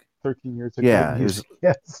something like 13 years of music.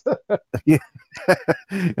 Yes. Yeah.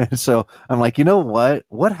 And so I'm like, you know what?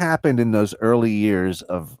 What happened in those early years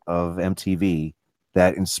of MTV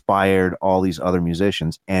that inspired all these other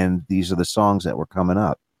musicians? And these are the songs that were coming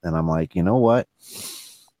up. And I'm like, you know what?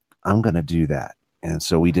 I'm going to do that. And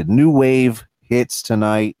so we did new wave hits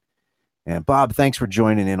tonight. And Bob, thanks for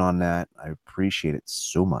joining in on that. I appreciate it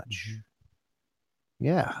so much.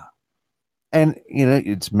 Yeah. And, you know,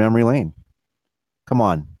 it's memory lane. Come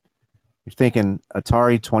on. You're thinking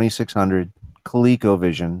Atari 2600,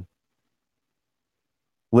 ColecoVision,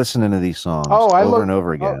 listening to these songs over and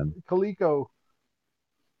over again. Coleco.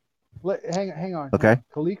 Hang on. Okay.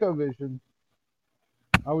 ColecoVision.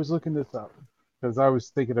 I was looking this up because I was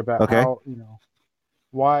thinking about how,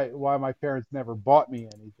 why my parents never bought me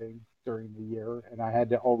anything during the year, and I had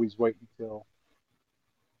to always wait until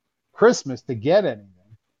Christmas to get anything.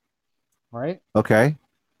 Right? Okay.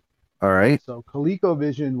 All right. So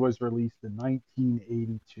ColecoVision was released in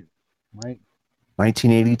 1982, right?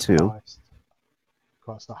 1982.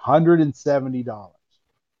 Cost $170.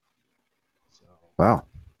 So, wow.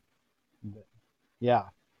 Yeah.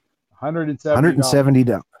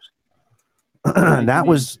 $170. That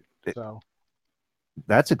was so.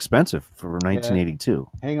 That's expensive for 1982.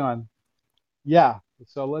 Hang on. Yeah.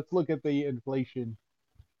 So let's look at the inflation.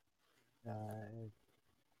 Hang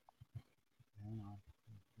on.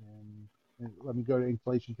 And let me go to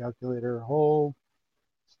inflation calculator. Hold.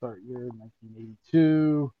 Start year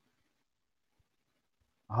 1982.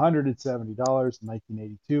 $170 in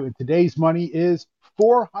 1982. And today's money is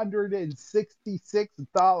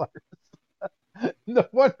 $466. No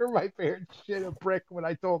wonder my parents shit a brick when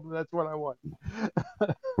I told them that's what I want.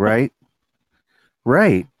 Right.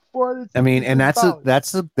 I mean, and that's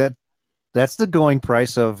the going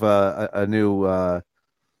price of a new.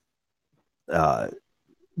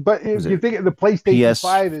 But if you think the PlayStation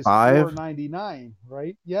 5 is $499,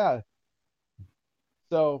 right? Yeah.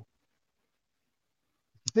 So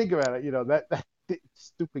think about it. That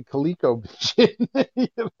stupid Coleco shit.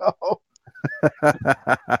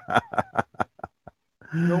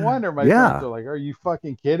 No wonder my friends are like, "Are you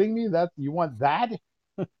fucking kidding me? That you want that?"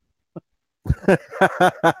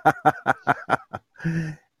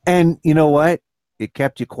 And you know what? It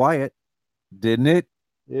kept you quiet, didn't it?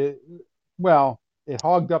 Well, it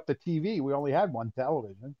hogged up the TV. We only had one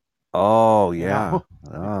television. Oh yeah.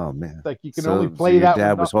 Oh man. It's like you can only play that. Your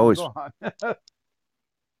dad was always on.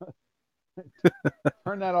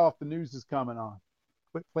 Turn that off. The news is coming on.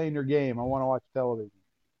 Quit playing your game. I want to watch television.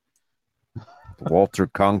 Walter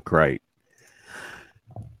Cronkite.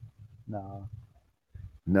 No,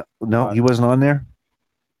 he wasn't on there.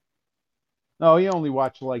 No, he only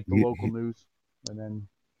watched like the local news, and then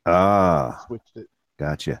switched it.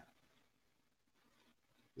 Gotcha.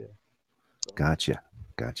 Yeah. Gotcha.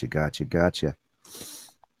 Gotcha.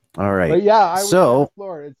 All right. But yeah, I was so in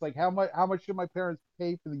Florida. It's like how much did my parents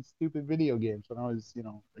pay for these stupid video games when I was, a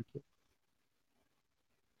kid?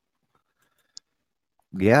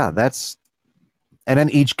 yeah, and then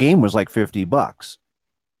each game was like $50.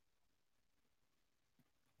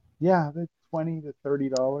 Yeah, that's $20 to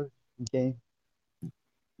 $30 a game.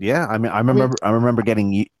 Yeah, I mean, I remember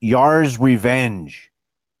getting Yar's Revenge.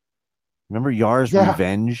 Remember Yar's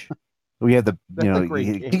Revenge? We had the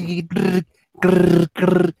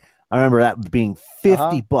I remember that being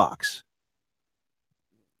 $50,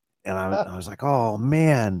 and I was like, oh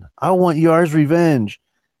man, I want Yar's Revenge,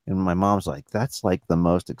 and my mom's like, that's like the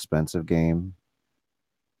most expensive game,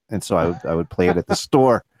 and so I would play it at the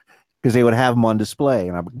store because they would have them on display,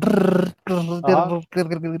 and I'm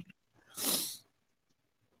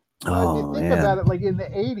Well, if you think about it, like in the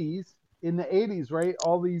 80s, right?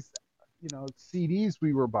 All these, CDs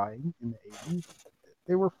we were buying in the 80s,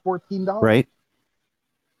 they were $14. Right.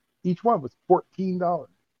 Each one was $14.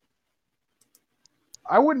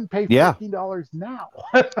 I wouldn't pay $14 now.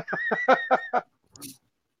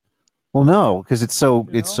 Well, no, because it's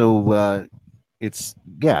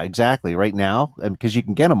exactly right now, and because you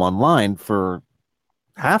can get them online for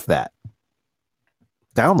half that.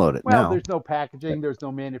 Download it now. There's no packaging, there's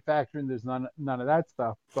no manufacturing, there's none of that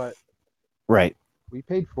stuff. But right, we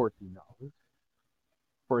paid $14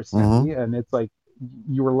 for a CD, and it's like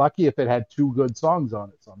you were lucky if it had 2 good songs on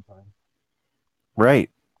it. Sometimes, right?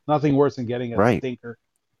 Nothing worse than getting a stinker.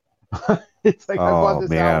 It's like I bought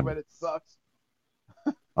this album and it sucks.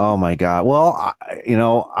 Oh my god! Well,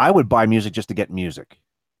 I would buy music just to get music,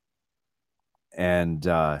 and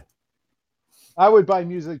I would buy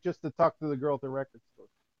music just to talk to the girl at the record store.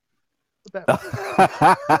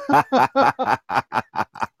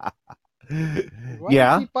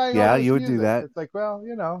 Yeah, you would do that. It's like, well,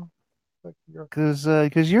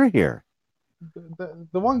 because you're here. The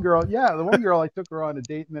one girl, I took her on a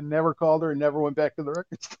date and then never called her and never went back to the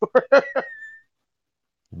record store.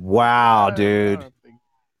 Wow, dude.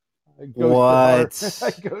 What?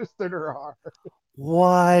 I ghosted her hard.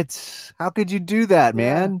 What? How could you do that,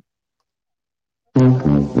 man? I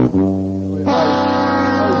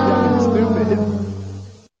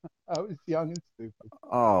was young and stupid.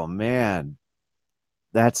 Oh man,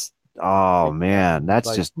 that's man, that's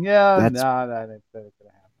like, just that ain't gonna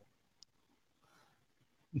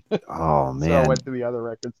happen. Oh man, so I went to the other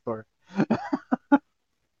record store.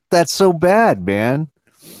 That's so bad, man.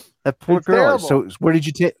 That poor It's girl. terrible. So where did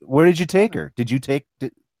you take her? Where did you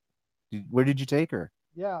take her?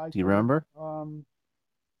 Yeah, do you remember?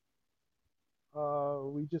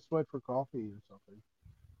 We just went for coffee or something.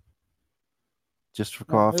 Just for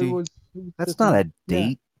coffee? It was That's not a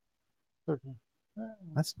date. Yeah.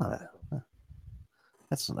 That's not a.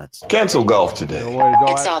 That's Cancel golf today.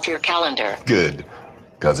 It's off your calendar. Good,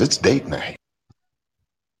 because it's date night.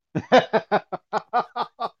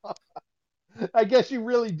 I guess you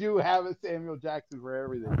really do have a Samuel Jackson for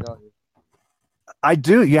everything, don't you? I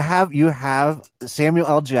do. You have Samuel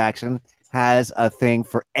L. Jackson has a thing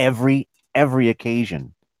for every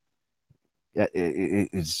occasion.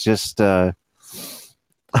 It's just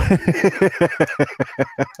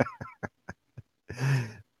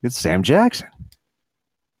it's Sam Jackson.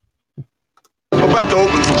 I'm about to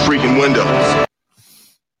open some freaking windows.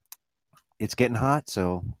 It's getting hot,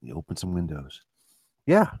 so you open some windows.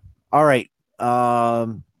 Yeah. All right.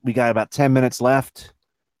 We got about 10 minutes left.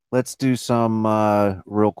 Let's do some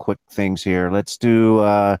real quick things here. Let's do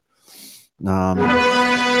word of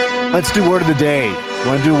the day. You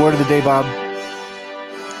want to do word of the day, Bob?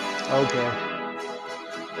 Okay.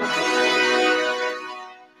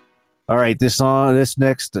 All right, this song, this is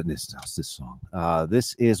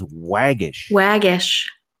Waggish.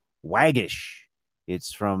 Waggish.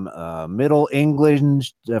 It's from Middle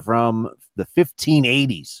England, from the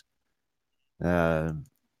 1580s.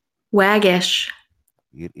 Waggish.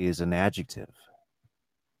 It is an adjective.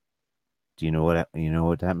 Do you know what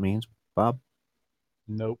that means, Bob?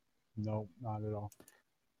 Nope, not at all.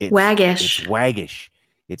 Waggish. It's waggish.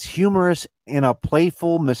 It's humorous in a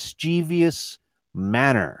playful, mischievous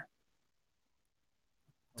manner.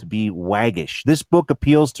 To be waggish. This book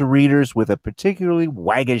appeals to readers with a particularly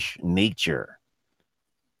waggish nature.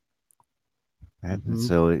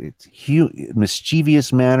 So it's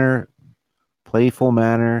mischievous manner, playful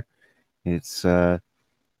manner. It's they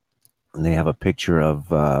have a picture of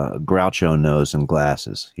Groucho nose and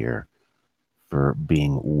glasses here for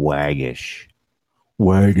being waggish.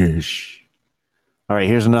 Waggish. All right,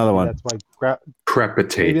 here's another one. That's why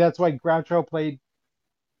Crepitate. Maybe that's why Groucho played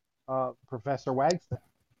Professor Wagstaff.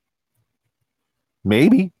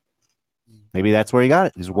 Maybe. Maybe that's where he got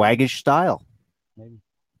it. His waggish style. Maybe.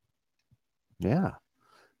 Yeah.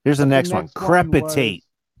 Here's the next one. Crepitate.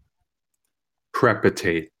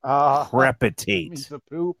 Crepitate. Crepitate. Means the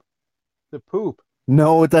poop. The poop.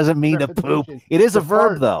 No, it doesn't mean to poop. It is a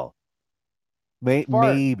verb, fart. though. Fart.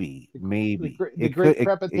 Maybe. The great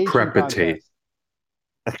crepitation crepitate. contest.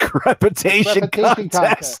 A crepitation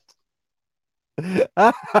contest.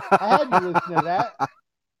 I had to listen to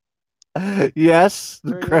that. Yes,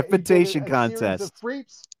 the Where crepitation a contest.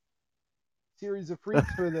 Series of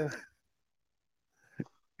freaks for the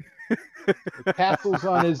tassels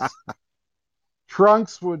on his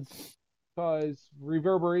trunks would cause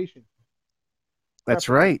reverberation. That's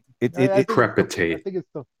right. It crepitate. I think it's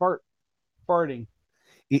the farting.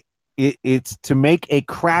 It's to make a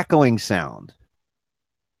crackling sound.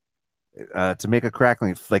 To make a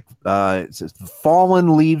crackling, like it says,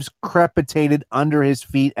 fallen leaves crepitated under his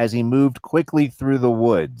feet as he moved quickly through the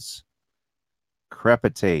woods.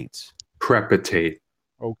 Crepitate. Crepitate.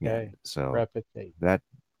 Okay. Yeah, so crepitate. That,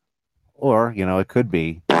 or it could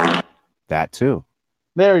be that too.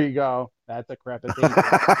 There you go. That's a crepitation.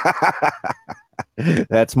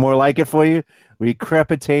 That's more like it for you. We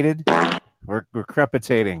crepitated. We're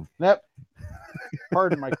crepitating. Yep.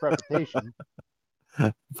 Pardon my crepitation.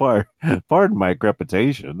 Pardon my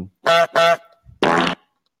crepitation.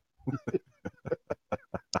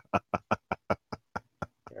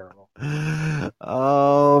 Terrible.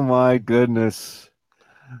 Oh my goodness.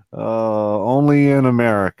 Only in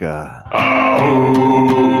America.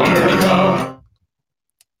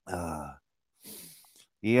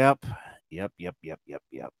 Yep.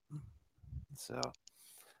 So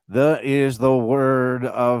that is the word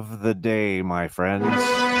of the day, my friends.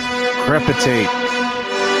 Crepitate.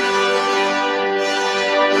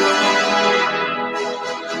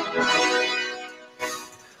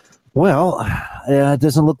 Well, it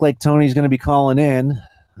doesn't look like Tony's going to be calling in.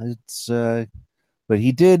 But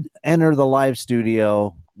he did enter the live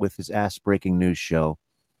studio with his ass-breaking news show,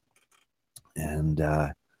 and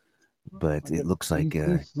but it looks like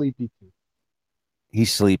he's sleepy too.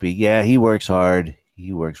 He's sleepy. Yeah, he works hard.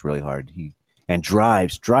 He works really hard. He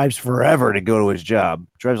drives forever to go to his job.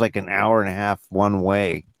 Drives like an hour and a half one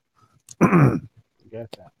way,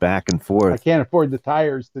 back and forth. I can't afford the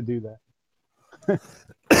tires to do that.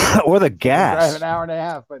 Or the gas. Drive an hour and a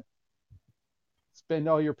half, but spend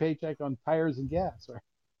all your paycheck on tires and gas. Right?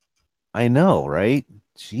 I know, right?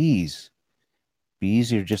 Jeez. Be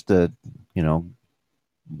easier just to,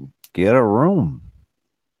 get a room.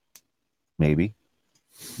 Maybe.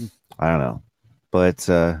 I don't know.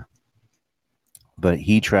 But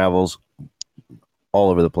he travels all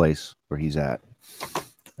over the place where he's at.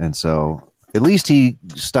 And so at least he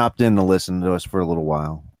stopped in to listen to us for a little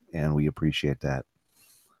while, and we appreciate that.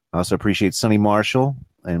 I also appreciate Sonny Marshall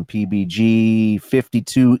and PBG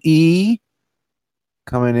 52E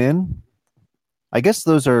coming in. I guess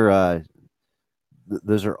those are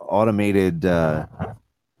automated.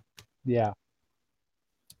 Yeah.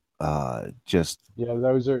 Those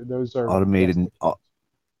are automated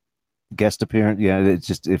guest appearance. Yeah, it's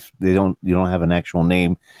just if you don't have an actual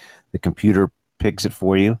name, the computer picks it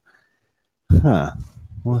for you. Huh.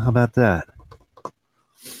 Well, how about that?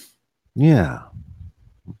 Yeah.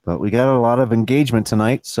 But we got a lot of engagement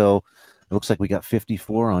tonight, so it looks like we got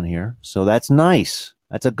 54 on here. So that's nice.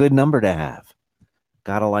 That's a good number to have.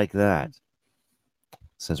 Gotta like that. It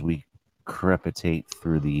says we crepitate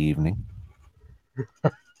through the evening.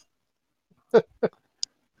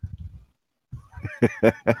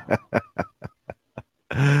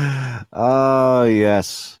 Oh,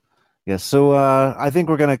 yes. So I think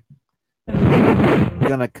we're gonna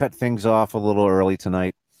cut things off a little early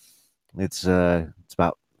tonight. It's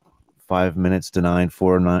about 5 minutes to 9,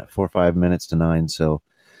 4 or 5 minutes to 9. So,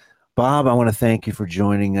 Bob, I want to thank you for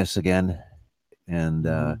joining us again, and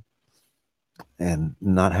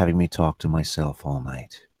not having me talk to myself all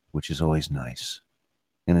night, which is always nice.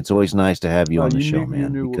 And it's always nice to have you on the show,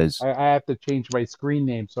 man. Because I have to change my screen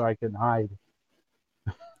name so I can hide.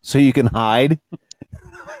 So you can hide?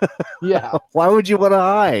 Yeah. Why would you want to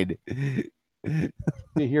hide? To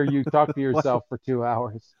hear you talk to yourself for 2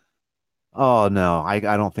 hours. Oh, no. I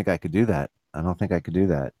don't think I could do that.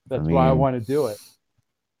 That's why I want to do it.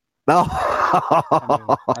 No.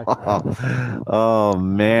 Oh,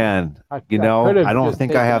 man. I don't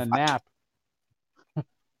think I have. A nap.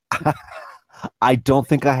 I don't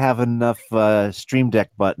think I have enough Stream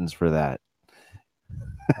Deck buttons for that.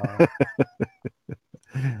 I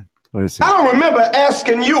don't remember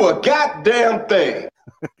asking you a goddamn thing.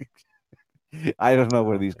 I don't know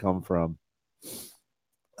where these come from.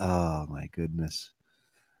 Oh, my goodness.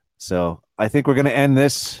 So I think we're going to end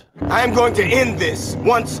this. I am going to end this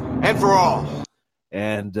once and for all.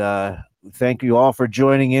 And thank you all for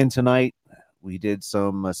joining in tonight. We did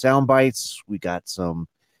some sound bites. We got some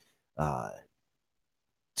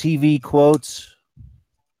TV quotes.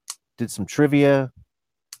 Did some trivia.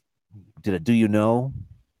 Did a Do You Know?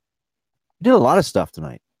 We did a lot of stuff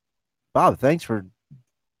tonight. Bob, thanks for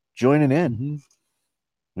joining in. Mm-hmm.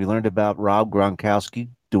 We learned about Rob Gronkowski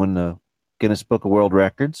doing the Guinness Book of World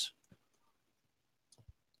Records.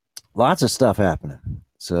 Lots of stuff happening.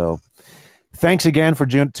 So thanks again for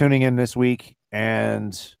tuning in this week.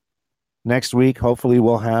 And next week, hopefully,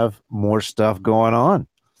 we'll have more stuff going on.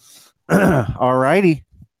 All righty.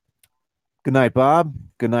 Good night, Bob.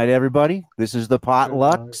 Good night, everybody. This is the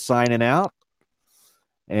Potluck signing out.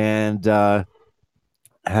 And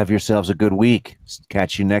have yourselves a good week.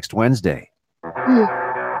 Catch you next Wednesday.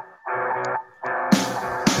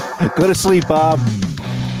 Go to sleep, Bob.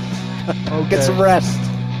 Okay. Get some rest.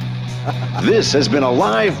 This has been a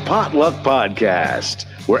live Potluck podcast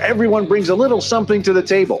where everyone brings a little something to the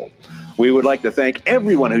table. We would like to thank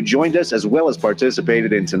everyone who joined us as well as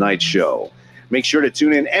participated in tonight's show. Make sure to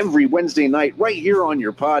tune in every Wednesday night right here on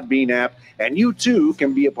your Podbean app, and you too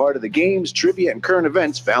can be a part of the games, trivia, and current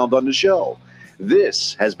events found on the show.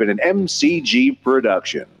 This has been an MCG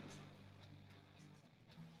production.